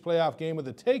 1-versus-2 page playoff game with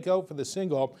a takeout for the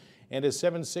single and a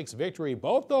 7-6 victory.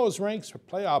 Both those ranks are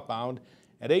playoff bound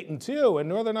at 8-2. And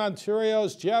Northern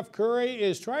Ontario's Jeff Curry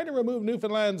is trying to remove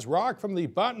Newfoundland's rock from the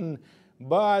button,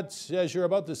 but as you're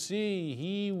about to see,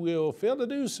 he will fail to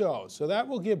do so. So that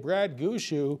will give Brad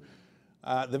Gushu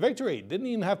the victory. Didn't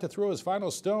even have to throw his final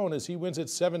stone as he wins at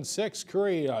 7-6.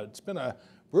 Curry, it's been a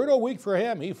brutal week for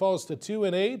him. He falls to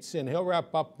 2-8, and he'll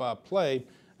wrap up play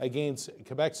against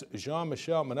Quebec's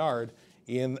Jean-Michel Menard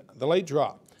in the late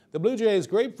draw. The Blue Jays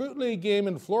Grapefruit League game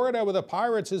in Florida with the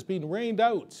Pirates has been rained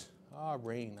out.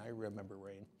 Rain. I remember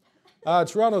rain.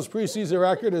 Toronto's preseason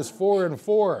record is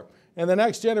 4-4. And the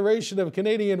next generation of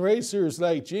Canadian racers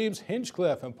like James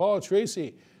Hinchcliffe and Paul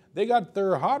Tracy, they got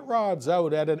their hot rods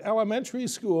out at an elementary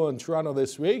school in Toronto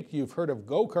this week. You've heard of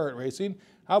go-kart racing.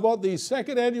 How about the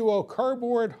second annual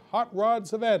Cardboard Hot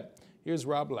Rods event? Here's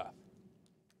Rob Leff.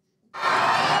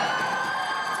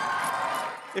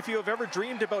 If you have ever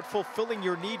dreamed about fulfilling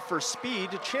your need for speed,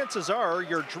 chances are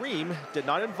your dream did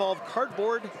not involve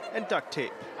cardboard and duct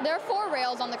tape. There are 4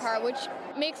 rails on the car, which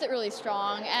makes it really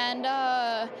strong.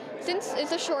 And since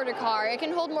it's a shorter car, it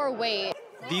can hold more weight.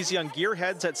 These young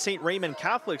gearheads at St. Raymond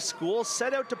Catholic School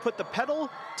set out to put the pedal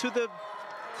to the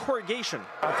corrugation.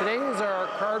 Today is our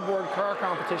cardboard car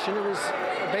competition. It was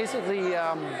basically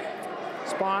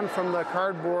spawned from the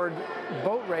cardboard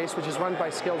boat race, which is run by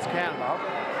Skills Canada.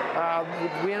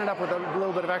 We ended up with a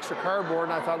little bit of extra cardboard,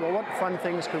 and I thought, well, what fun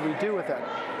things could we do with it?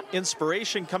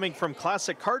 Inspiration coming from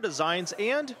classic car designs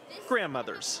and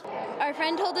grandmothers. Our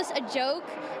friend told us a joke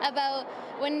about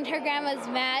when her grandma's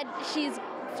mad, she's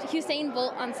Usain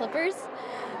Bolt on slippers.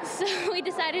 So we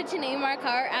decided to name our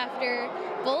car after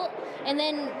Bolt. And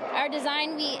then our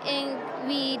design,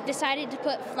 we decided to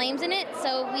put flames in it,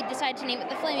 so we decided to name it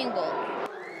the Flaming Bolt.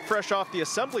 Fresh off the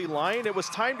assembly line, it was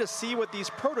time to see what these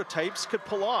prototypes could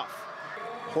pull off.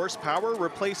 Horsepower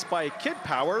replaced by kid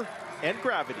power and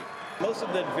gravity. Most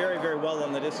of them did very, very well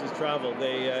on the distance traveled.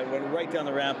 They went right down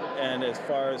the ramp and as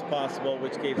far as possible,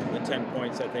 which gave them the 10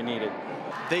 points that they needed.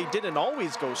 They didn't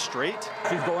always go straight.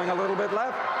 She's going a little bit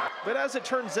left. But as it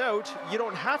turns out, you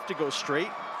don't have to go straight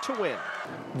to win.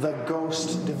 The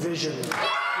Ghost Division. We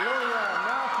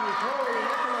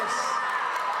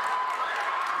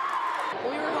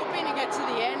were hoping to get to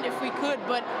the end if we could,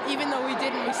 but even though we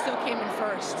didn't, we still came in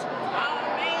first.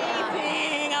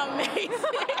 Amazing, amazing.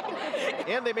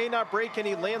 And they may not break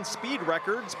any land speed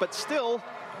records, but still,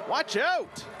 watch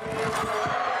out.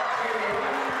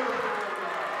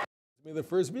 The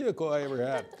first vehicle I ever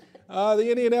had. The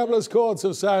Indianapolis Colts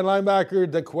have signed linebacker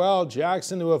DeQuell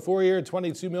Jackson to a 4-year,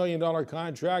 $22 million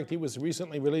contract. He was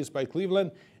recently released by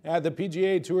Cleveland at the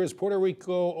PGA Tour's Puerto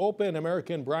Rico Open.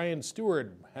 American Brian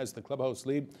Stewart has the clubhouse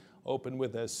lead. Open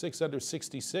with a 6 under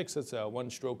 66. That's a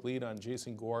one-stroke lead on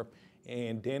Jason Gore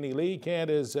and Danny Lee.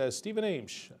 Canada's Stephen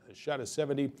Ames shot a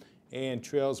 70 and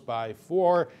trails by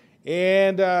 4.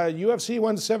 And UFC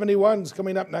 171 is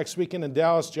coming up next weekend in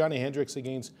Dallas. Johnny Hendricks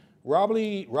against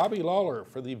Robbie Lawler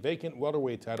for the vacant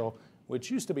welterweight title,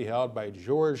 which used to be held by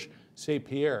Georges St.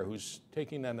 Pierre, who's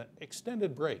taking an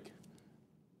extended break.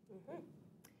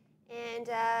 And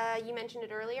you mentioned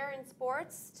it earlier in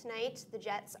sports. Tonight, the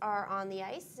Jets are on the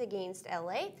ice against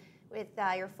LA with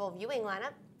your full viewing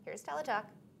lineup. Here's Teletalk.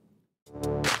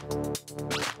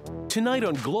 Tonight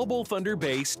on Global Thunder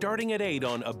Bay, starting at 8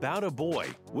 on About a Boy,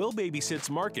 Will babysits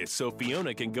Marcus so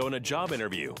Fiona can go on a job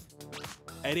interview.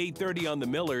 At 8:30 on The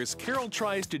Millers, Carol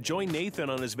tries to join Nathan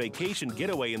on his vacation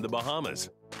getaway in the Bahamas.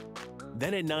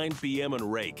 Then at 9 p.m. on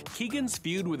Rake, Keegan's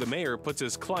feud with the mayor puts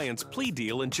his client's plea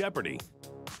deal in jeopardy.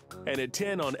 And at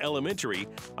 10 on Elementary,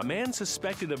 a man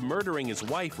suspected of murdering his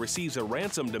wife receives a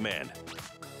ransom demand.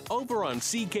 Over on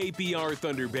CKPR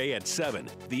Thunder Bay at 7,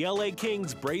 the LA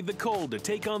Kings brave the cold to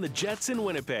take on the Jets in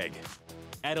Winnipeg.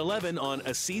 At 11 on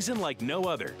A Season Like No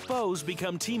Other, foes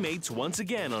become teammates once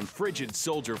again on frigid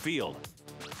Soldier Field.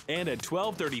 And at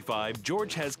 12:35,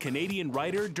 George has Canadian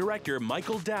writer-director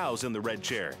Michael Dowse in the red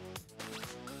chair.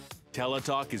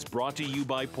 Teletalk is brought to you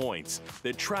by Points,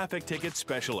 the traffic ticket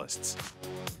specialists.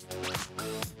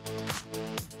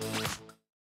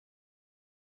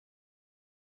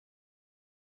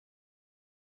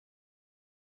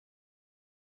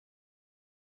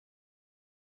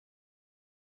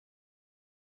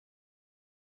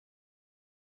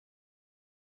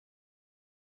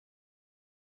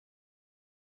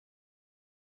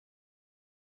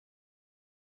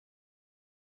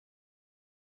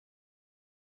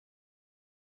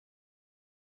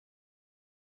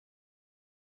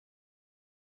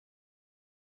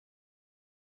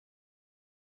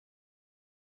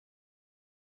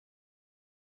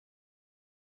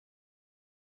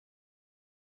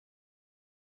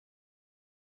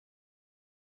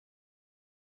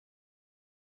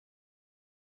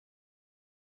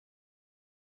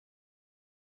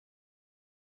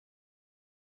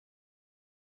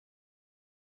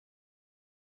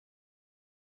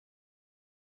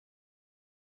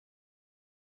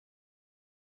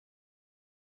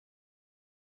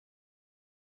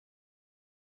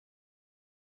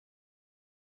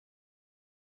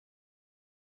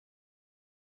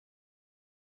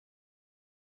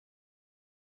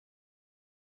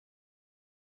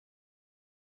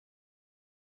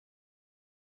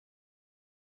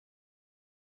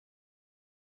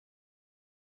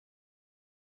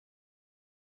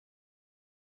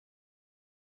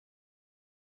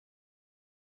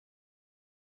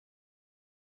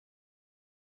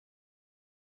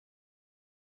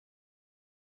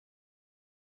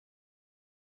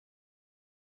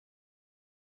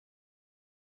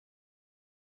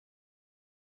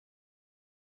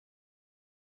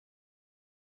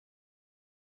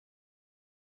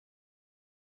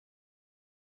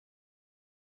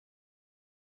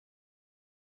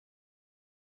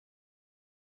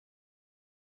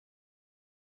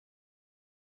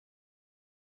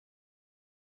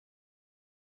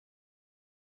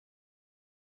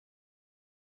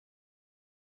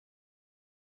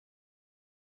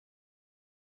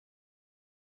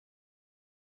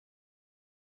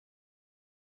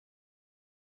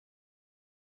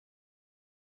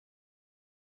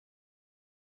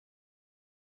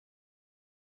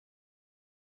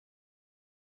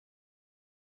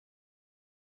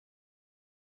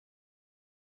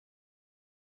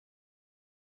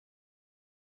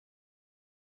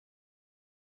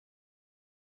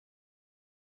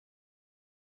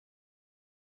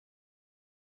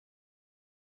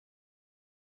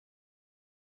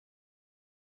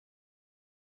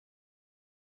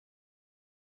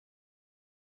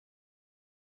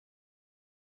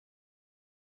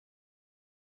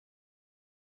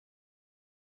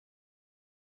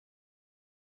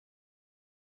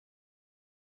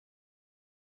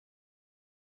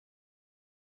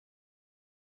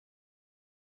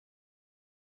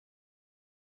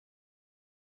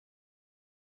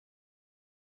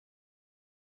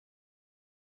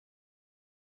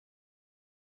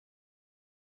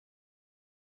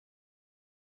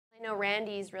 I know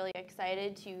Randy's really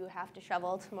excited to have to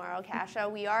shovel tomorrow, Kasha.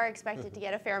 We are expected to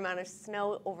get a fair amount of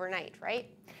snow overnight, right?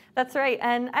 That's right,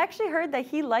 and I actually heard that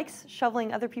he likes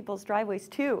shoveling other people's driveways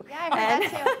too. Yeah, I heard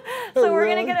that too. So we're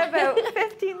going to get about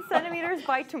 15 centimeters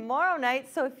by tomorrow night.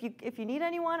 So if you need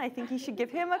anyone, I think you should give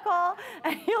him a call,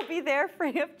 and he'll be there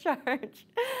free of charge.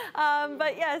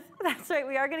 But yes, that's right.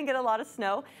 We are going to get a lot of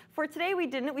snow. For today, we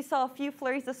didn't. We saw a few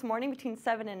flurries this morning between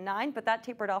 7 and 9, but that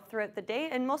tapered off throughout the day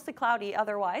and mostly cloudy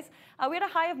otherwise. We had a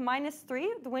high of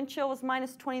 -3. The wind chill was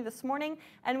 -20 this morning,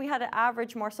 and we had an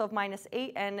average more so of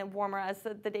 -8 and warmer as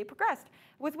the day progressed,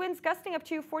 with winds gusting up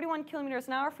to 41 kilometers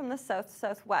an hour from the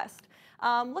south-southwest.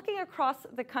 Looking across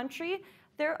the country,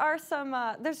 there are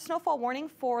there's a snowfall warning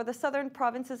for the southern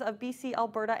provinces of BC,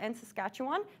 Alberta, and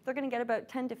Saskatchewan. They're going to get about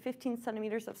 10 to 15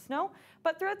 centimeters of snow.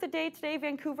 But throughout the day today,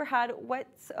 Vancouver had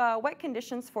wet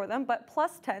conditions for them, but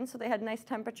 +10, so they had nice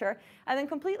temperature. And then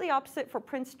completely opposite for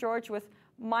Prince George with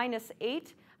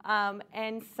 -8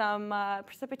 and some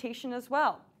precipitation as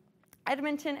well.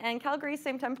 Edmonton and Calgary,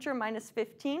 same temperature,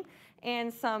 -15,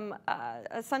 and some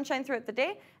sunshine throughout the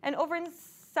day. And over in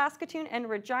Saskatoon and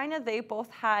Regina, they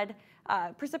both had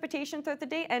precipitation throughout the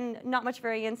day and not much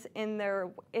variance in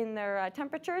their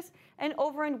temperatures. And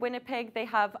over in Winnipeg, they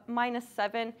have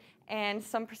 -7 and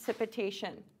some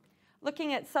precipitation.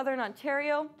 Looking at southern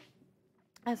Ontario,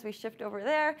 as we shift over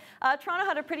there, Toronto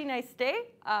had a pretty nice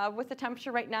day with a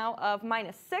temperature right now of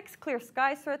 -6, clear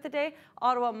skies throughout the day.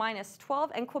 Ottawa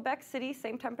 -12, and Quebec City,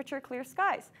 same temperature, clear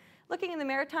skies. Looking in the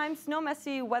Maritimes, no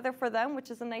messy weather for them,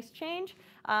 which is a nice change.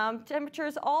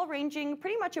 Temperatures all ranging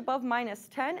pretty much above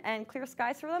 -10 and clear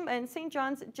skies for them. And St.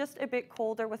 John's just a bit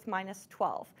colder with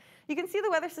 -12. You can see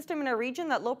the weather system in our region.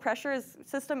 That low pressure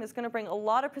system is going to bring a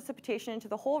lot of precipitation into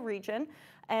the whole region,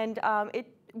 and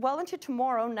well into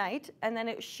tomorrow night, and then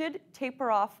it should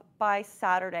taper off by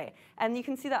Saturday. And you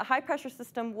can see that high pressure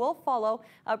system will follow,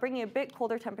 bringing a bit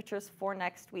colder temperatures for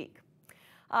next week.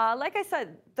 Like I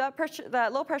said,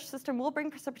 that low pressure system will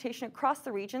bring precipitation across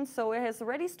the region, so it has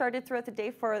already started throughout the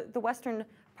day for the western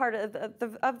part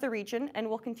of the region and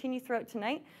will continue throughout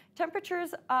tonight.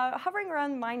 Temperatures hovering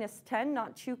around -10,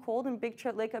 not too cold, in Big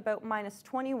Trout Lake about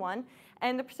 -21.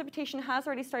 And the precipitation has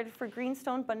already started for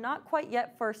Greenstone, but not quite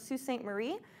yet for Sault Ste.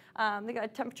 Marie. They got a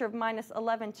temperature of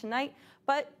 -11 tonight,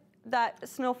 but that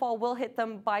snowfall will hit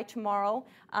them by tomorrow.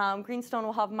 Greenstone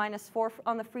will have -4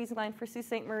 on the freezing line for Sault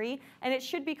Ste. Marie, and it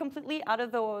should be completely out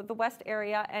of the west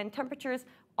area, and temperatures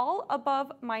all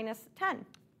above -10.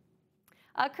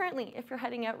 Currently, if you're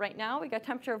heading out right now, we got a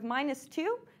temperature of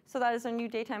 -2, so that is our new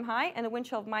daytime high, and a wind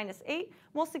chill of -8.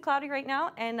 Mostly cloudy right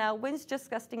now, and winds just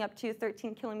gusting up to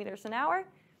 13 kilometers an hour.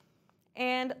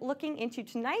 And looking into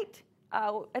tonight,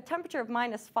 a temperature of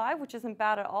 -5, which isn't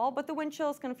bad at all, but the wind chill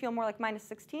is going to feel more like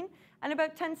 -16, and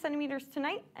about 10 centimeters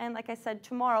tonight. And like I said,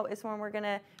 tomorrow is when we're going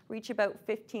to reach about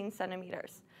 15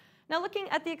 centimeters. Now looking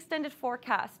at the extended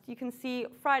forecast, you can see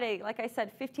Friday, like I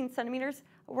said, 15 centimeters.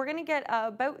 We're going to get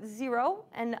about 0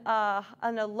 and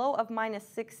a low of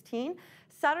 -16.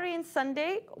 Saturday and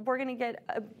Sunday, we're going to get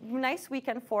a nice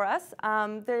weekend for us.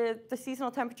 The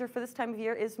seasonal temperature for this time of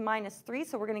year is -3,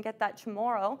 so we're going to get that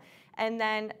tomorrow. And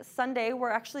then Sunday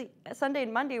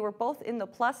and Monday, we're both in the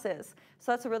pluses.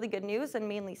 So that's a really good news and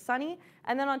mainly sunny.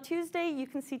 And then on Tuesday, you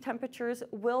can see temperatures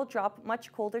will drop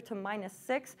much colder to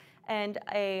 -6 and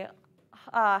a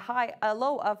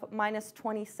low of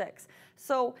 -26.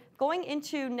 So going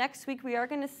into next week, we are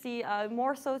going to see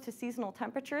more so to seasonal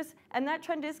temperatures, and that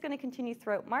trend is going to continue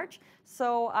throughout March.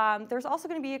 So there's also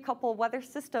going to be a couple weather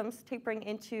systems tapering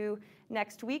into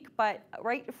next week, but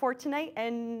right for tonight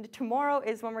and tomorrow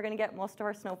is when we're going to get most of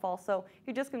our snowfall. So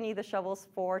you're just going to need the shovels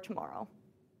for tomorrow.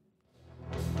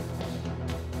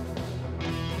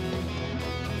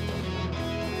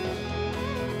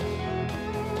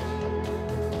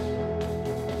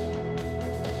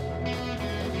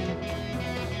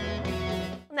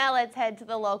 Now let's head to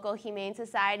the local Humane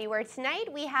Society, where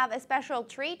tonight we have a special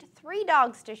treat, 3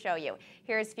 dogs to show you.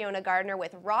 Here's Fiona Gardner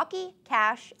with Rocky,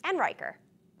 Cash, and Riker.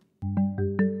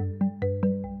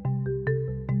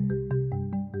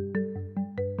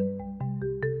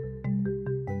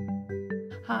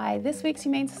 Hi, this week's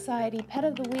Humane Society Pet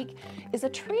of the Week is a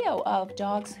trio of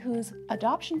dogs whose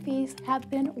adoption fees have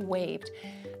been waived.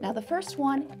 Now the first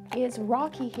one is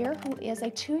Rocky here, who is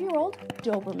a 2-year-old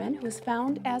Doberman who was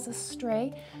found as a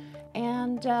stray.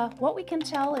 And what we can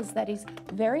tell is that he's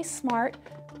very smart,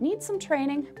 needs some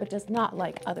training, but does not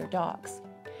like other dogs.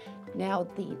 Now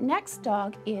the next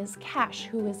dog is Cash,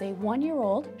 who is a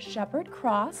 1-year-old Shepherd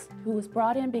Cross who was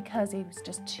brought in because he was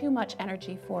just too much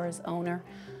energy for his owner.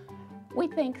 We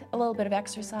think a little bit of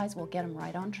exercise will get him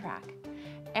right on track.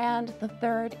 And the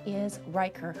third is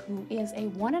Riker, who is a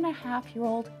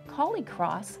 1.5-year-old collie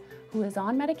cross who is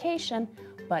on medication,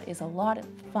 but is a lot of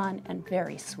fun and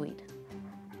very sweet.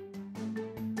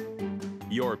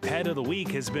 Your Pet of the Week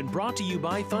has been brought to you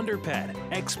by Thunder Pet.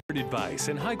 Expert advice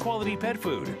and high-quality pet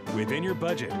food within your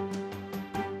budget.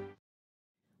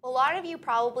 A lot of you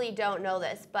probably don't know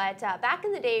this, but back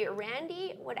in the day,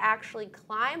 Randy would actually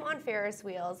climb on Ferris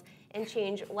wheels and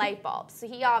change light bulbs. So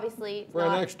he obviously For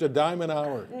an extra dime an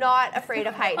hour. Not afraid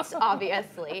of heights,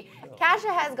 obviously.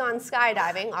 Kasha has gone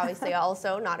skydiving, obviously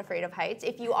also not afraid of heights.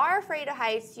 If you are afraid of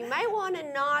heights, you might want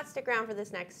to not stick around for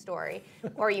this next story,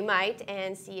 or you might,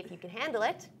 and see if you can handle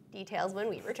it. Details when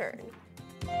we return.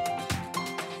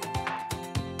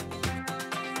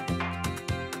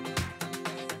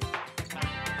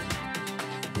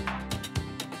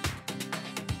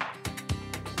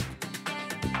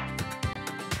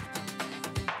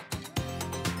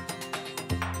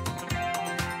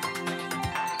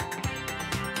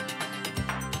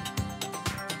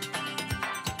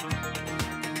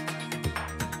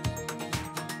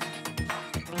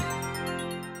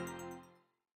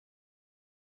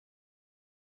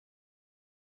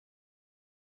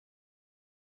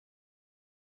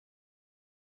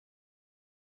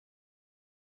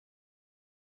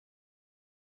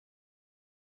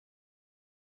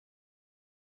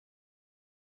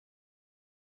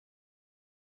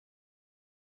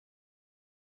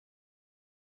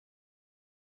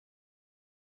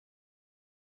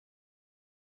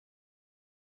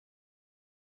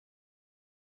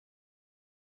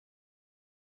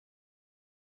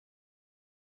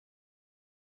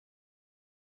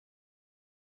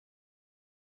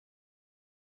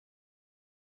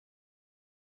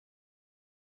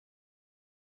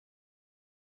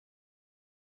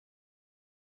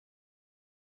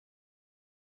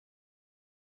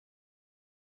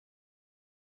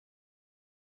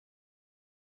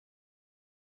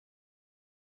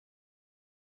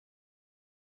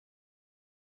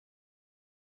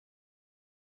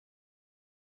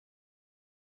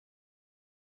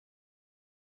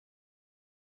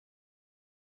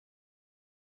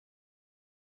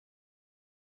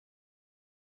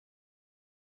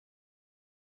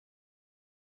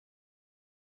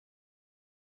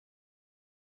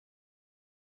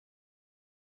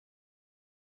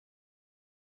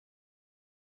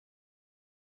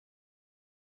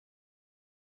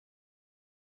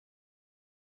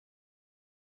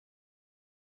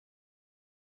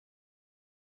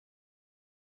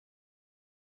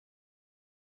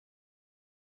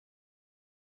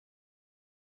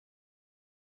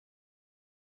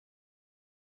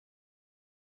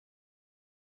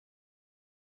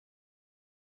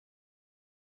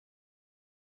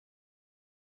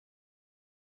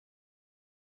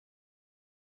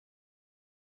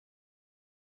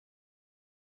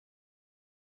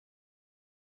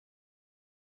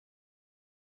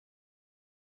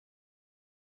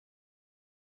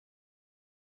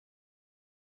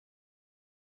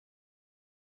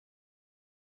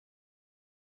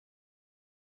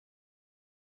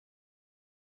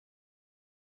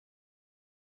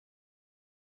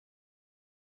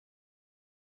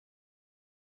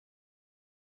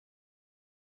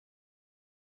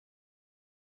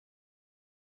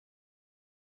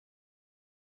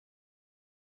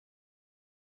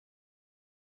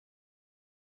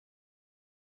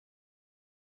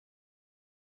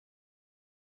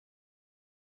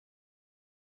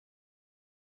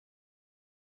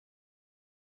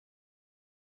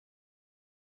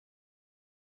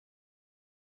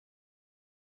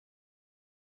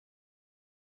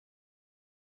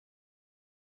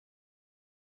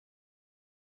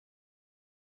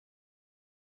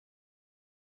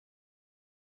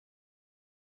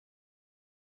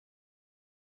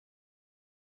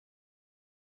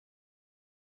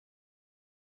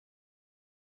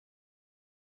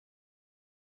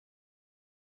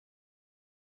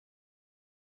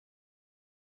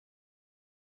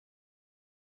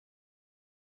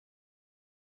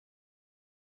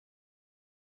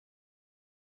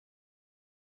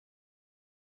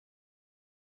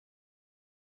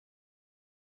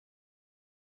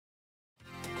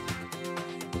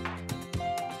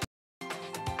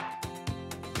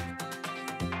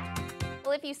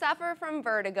 Well, if you suffer from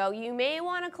vertigo, you may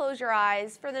want to close your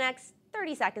eyes for the next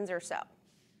 30 seconds or so.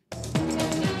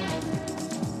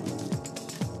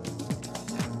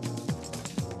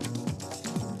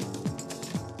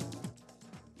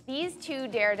 These two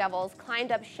daredevils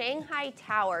climbed up Shanghai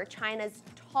Tower, China's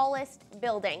tallest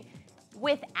building,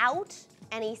 without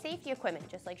any safety equipment,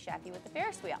 just like Shafi with the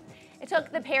Ferris wheel. It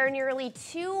took the pair nearly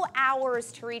 2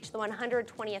 hours to reach the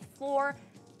 120th floor.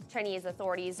 Chinese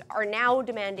authorities are now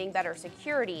demanding better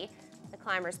security. The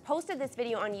climbers posted this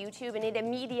video on YouTube and it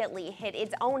immediately hit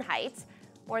its own heights.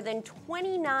 More than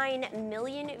 29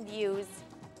 million views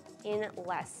in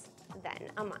less than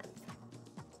a month.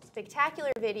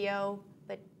 Spectacular video,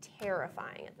 but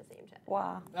terrifying at the same time.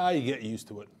 Wow. You get used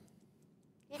to it.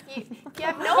 If you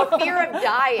have no fear of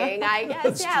dying, I guess,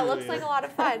 That's yeah, it true, looks like a lot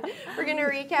of fun. We're going to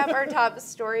recap our top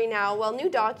story now. Well, new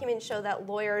documents show that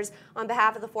lawyers on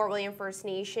behalf of the Fort William First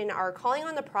Nation are calling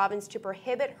on the province to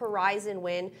prohibit Horizon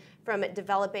Wind from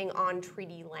developing on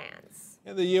treaty lands.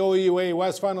 And the OUA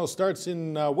West Final starts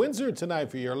in Windsor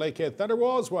tonight for your Lakehead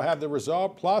Thunderwolves. We'll have the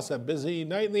result, plus a busy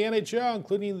night in the NHL,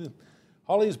 including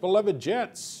Holly's beloved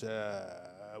Jets.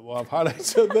 We'll have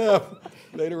highlights of them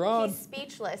later on. He's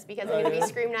speechless because I'm going to be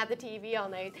screaming at the TV all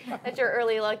night. That's your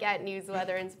early look at news,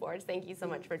 weather, and sports. Thank you so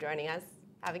much for joining us.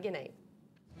 Have a good night.